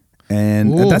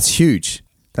 and that's huge.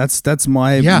 That's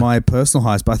my personal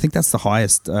highest, but I think that's the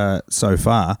highest so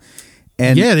far.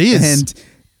 And yeah, it is. And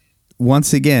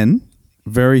once again,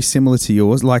 very similar to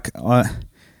yours. Like I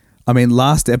mean,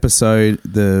 last episode,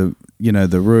 the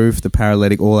roof, the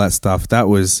paralytic, all that stuff. That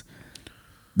was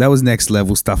next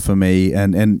level stuff for me.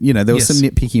 And there was some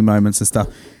nitpicky moments and stuff.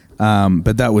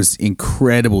 But that was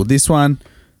incredible. This one,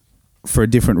 for a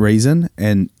different reason,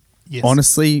 and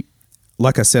honestly,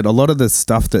 like I said, a lot of the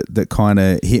stuff that kind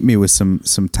of hit me with some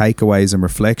takeaways and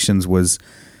reflections was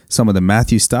some of the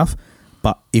Matthew stuff.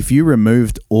 But if you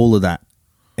removed all of that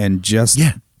and just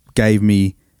gave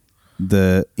me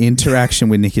the interaction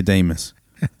with Nicodemus,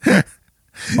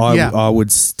 I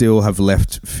would still have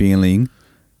left feeling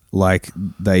like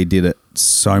they did it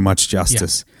so much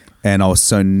justice. And I was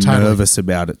so nervous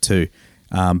about it too.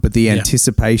 But the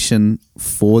anticipation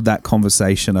for that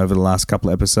conversation over the last couple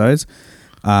of episodes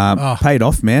paid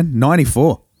off, man.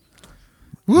 94.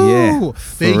 Woo! Yeah,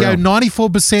 there you go.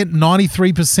 94%,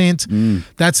 93%.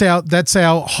 That's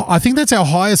our. I think that's our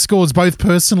highest scores, both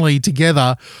personally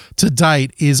together to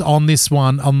date, is on this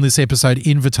episode,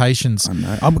 Invitations. I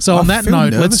know. On that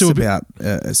note, let's do about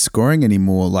scoring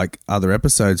anymore like other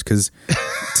episodes, because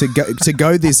to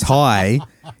go this high.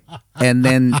 And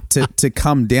then to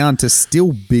come down to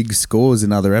still big scores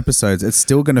in other episodes, it's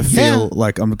still going to feel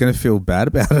like I'm going to feel bad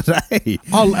about it. Eh?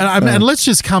 And let's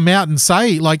just come out and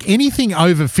say, like, anything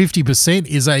over 50%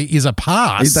 is a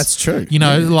pass. That's true.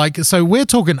 Like, so we're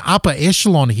talking upper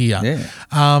echelon here. Yeah.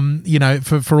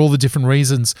 For all the different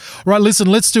reasons. Right, listen,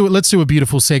 let's do a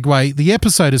beautiful segue. The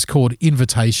episode is called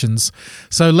Invitations.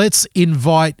 So let's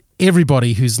invite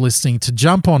everybody who's listening to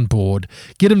jump on board,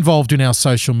 get involved in our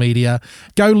social media,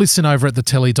 go listen over at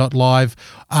thetelly.live.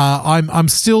 I'm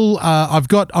still I've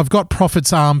got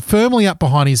Prophet's arm firmly up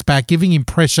behind his back, giving him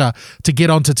pressure to get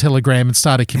onto Telegram and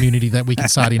start a community that we can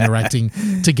start interacting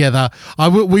together.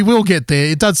 We will get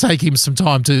there. It does take him some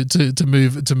time to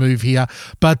move here,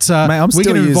 but mate, I'm we're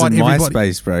still going to using invite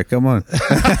MySpace, bro. Come on.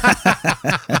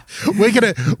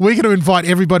 We're gonna invite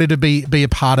everybody to be a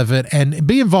part of it and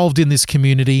be involved in this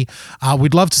community.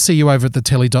 We'd love to see you over at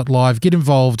thetelly.live. Get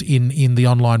involved in the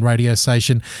online radio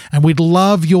station, and we'd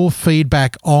love your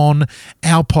feedback on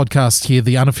our podcast here,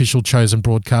 the Unofficial Chosen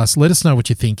Broadcast. Let us know what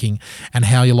you're thinking and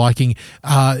how you're liking.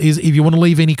 If you want to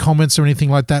leave any comments or anything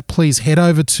like that, please head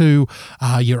over to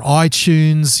your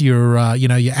iTunes, your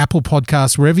Apple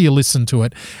Podcasts, wherever you listen to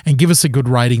it, and give us a good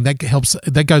rating. That helps.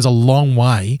 That goes a long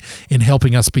way in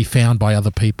helping us be found by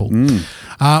other people.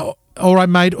 All right,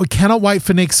 mate. I cannot wait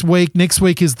for next week. Next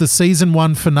week is the season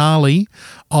 1 finale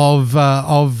of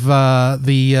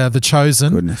the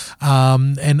Chosen. Goodness.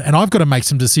 And I've got to make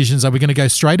some decisions. Are we going to go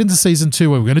straight into season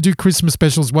 2? Are we going to do Christmas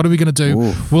specials? What are we going to do?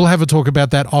 Oof. We'll have a talk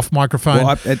about that off microphone.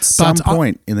 Well, at some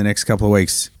point in the next couple of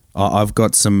weeks, I've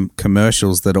got some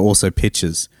commercials that are also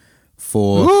pictures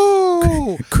for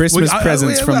Christmas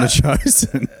presents from the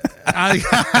Chosen.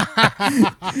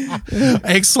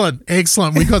 Excellent.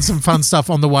 We've got some fun stuff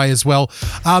on the way as well.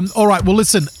 All right, well,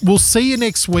 listen, we'll see you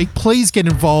next week. Please get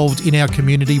involved in our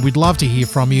community. We'd love to hear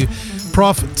from you.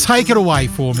 Prof, take it away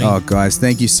for me. Oh, guys,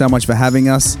 thank you so much for having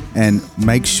us. And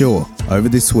make sure over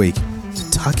this week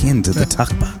to tuck into the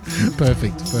TUCB.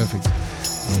 Perfect.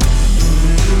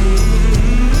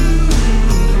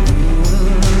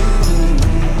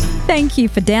 Thank you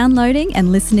for downloading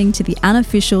and listening to the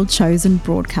unofficial Chosen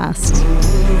broadcast.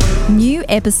 New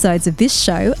episodes of this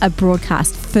show are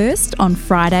broadcast first on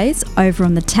Fridays over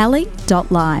on the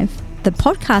tally.live. The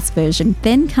podcast version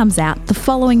then comes out the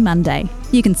following Monday.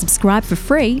 You can subscribe for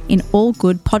free in all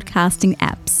good podcasting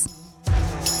apps.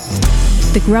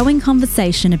 The growing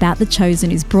conversation about The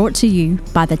Chosen is brought to you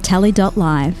by the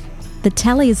tally.live. The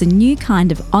Tally is a new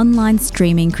kind of online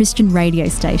streaming Christian radio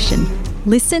station.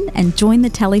 Listen and join the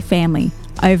Tally family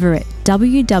over at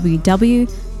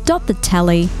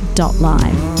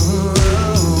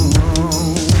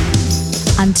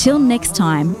www.thetally.live. Until next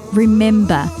time,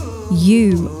 remember,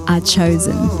 you are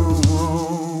chosen.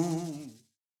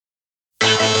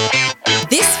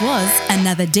 This was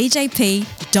another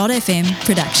DJP.FM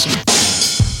production.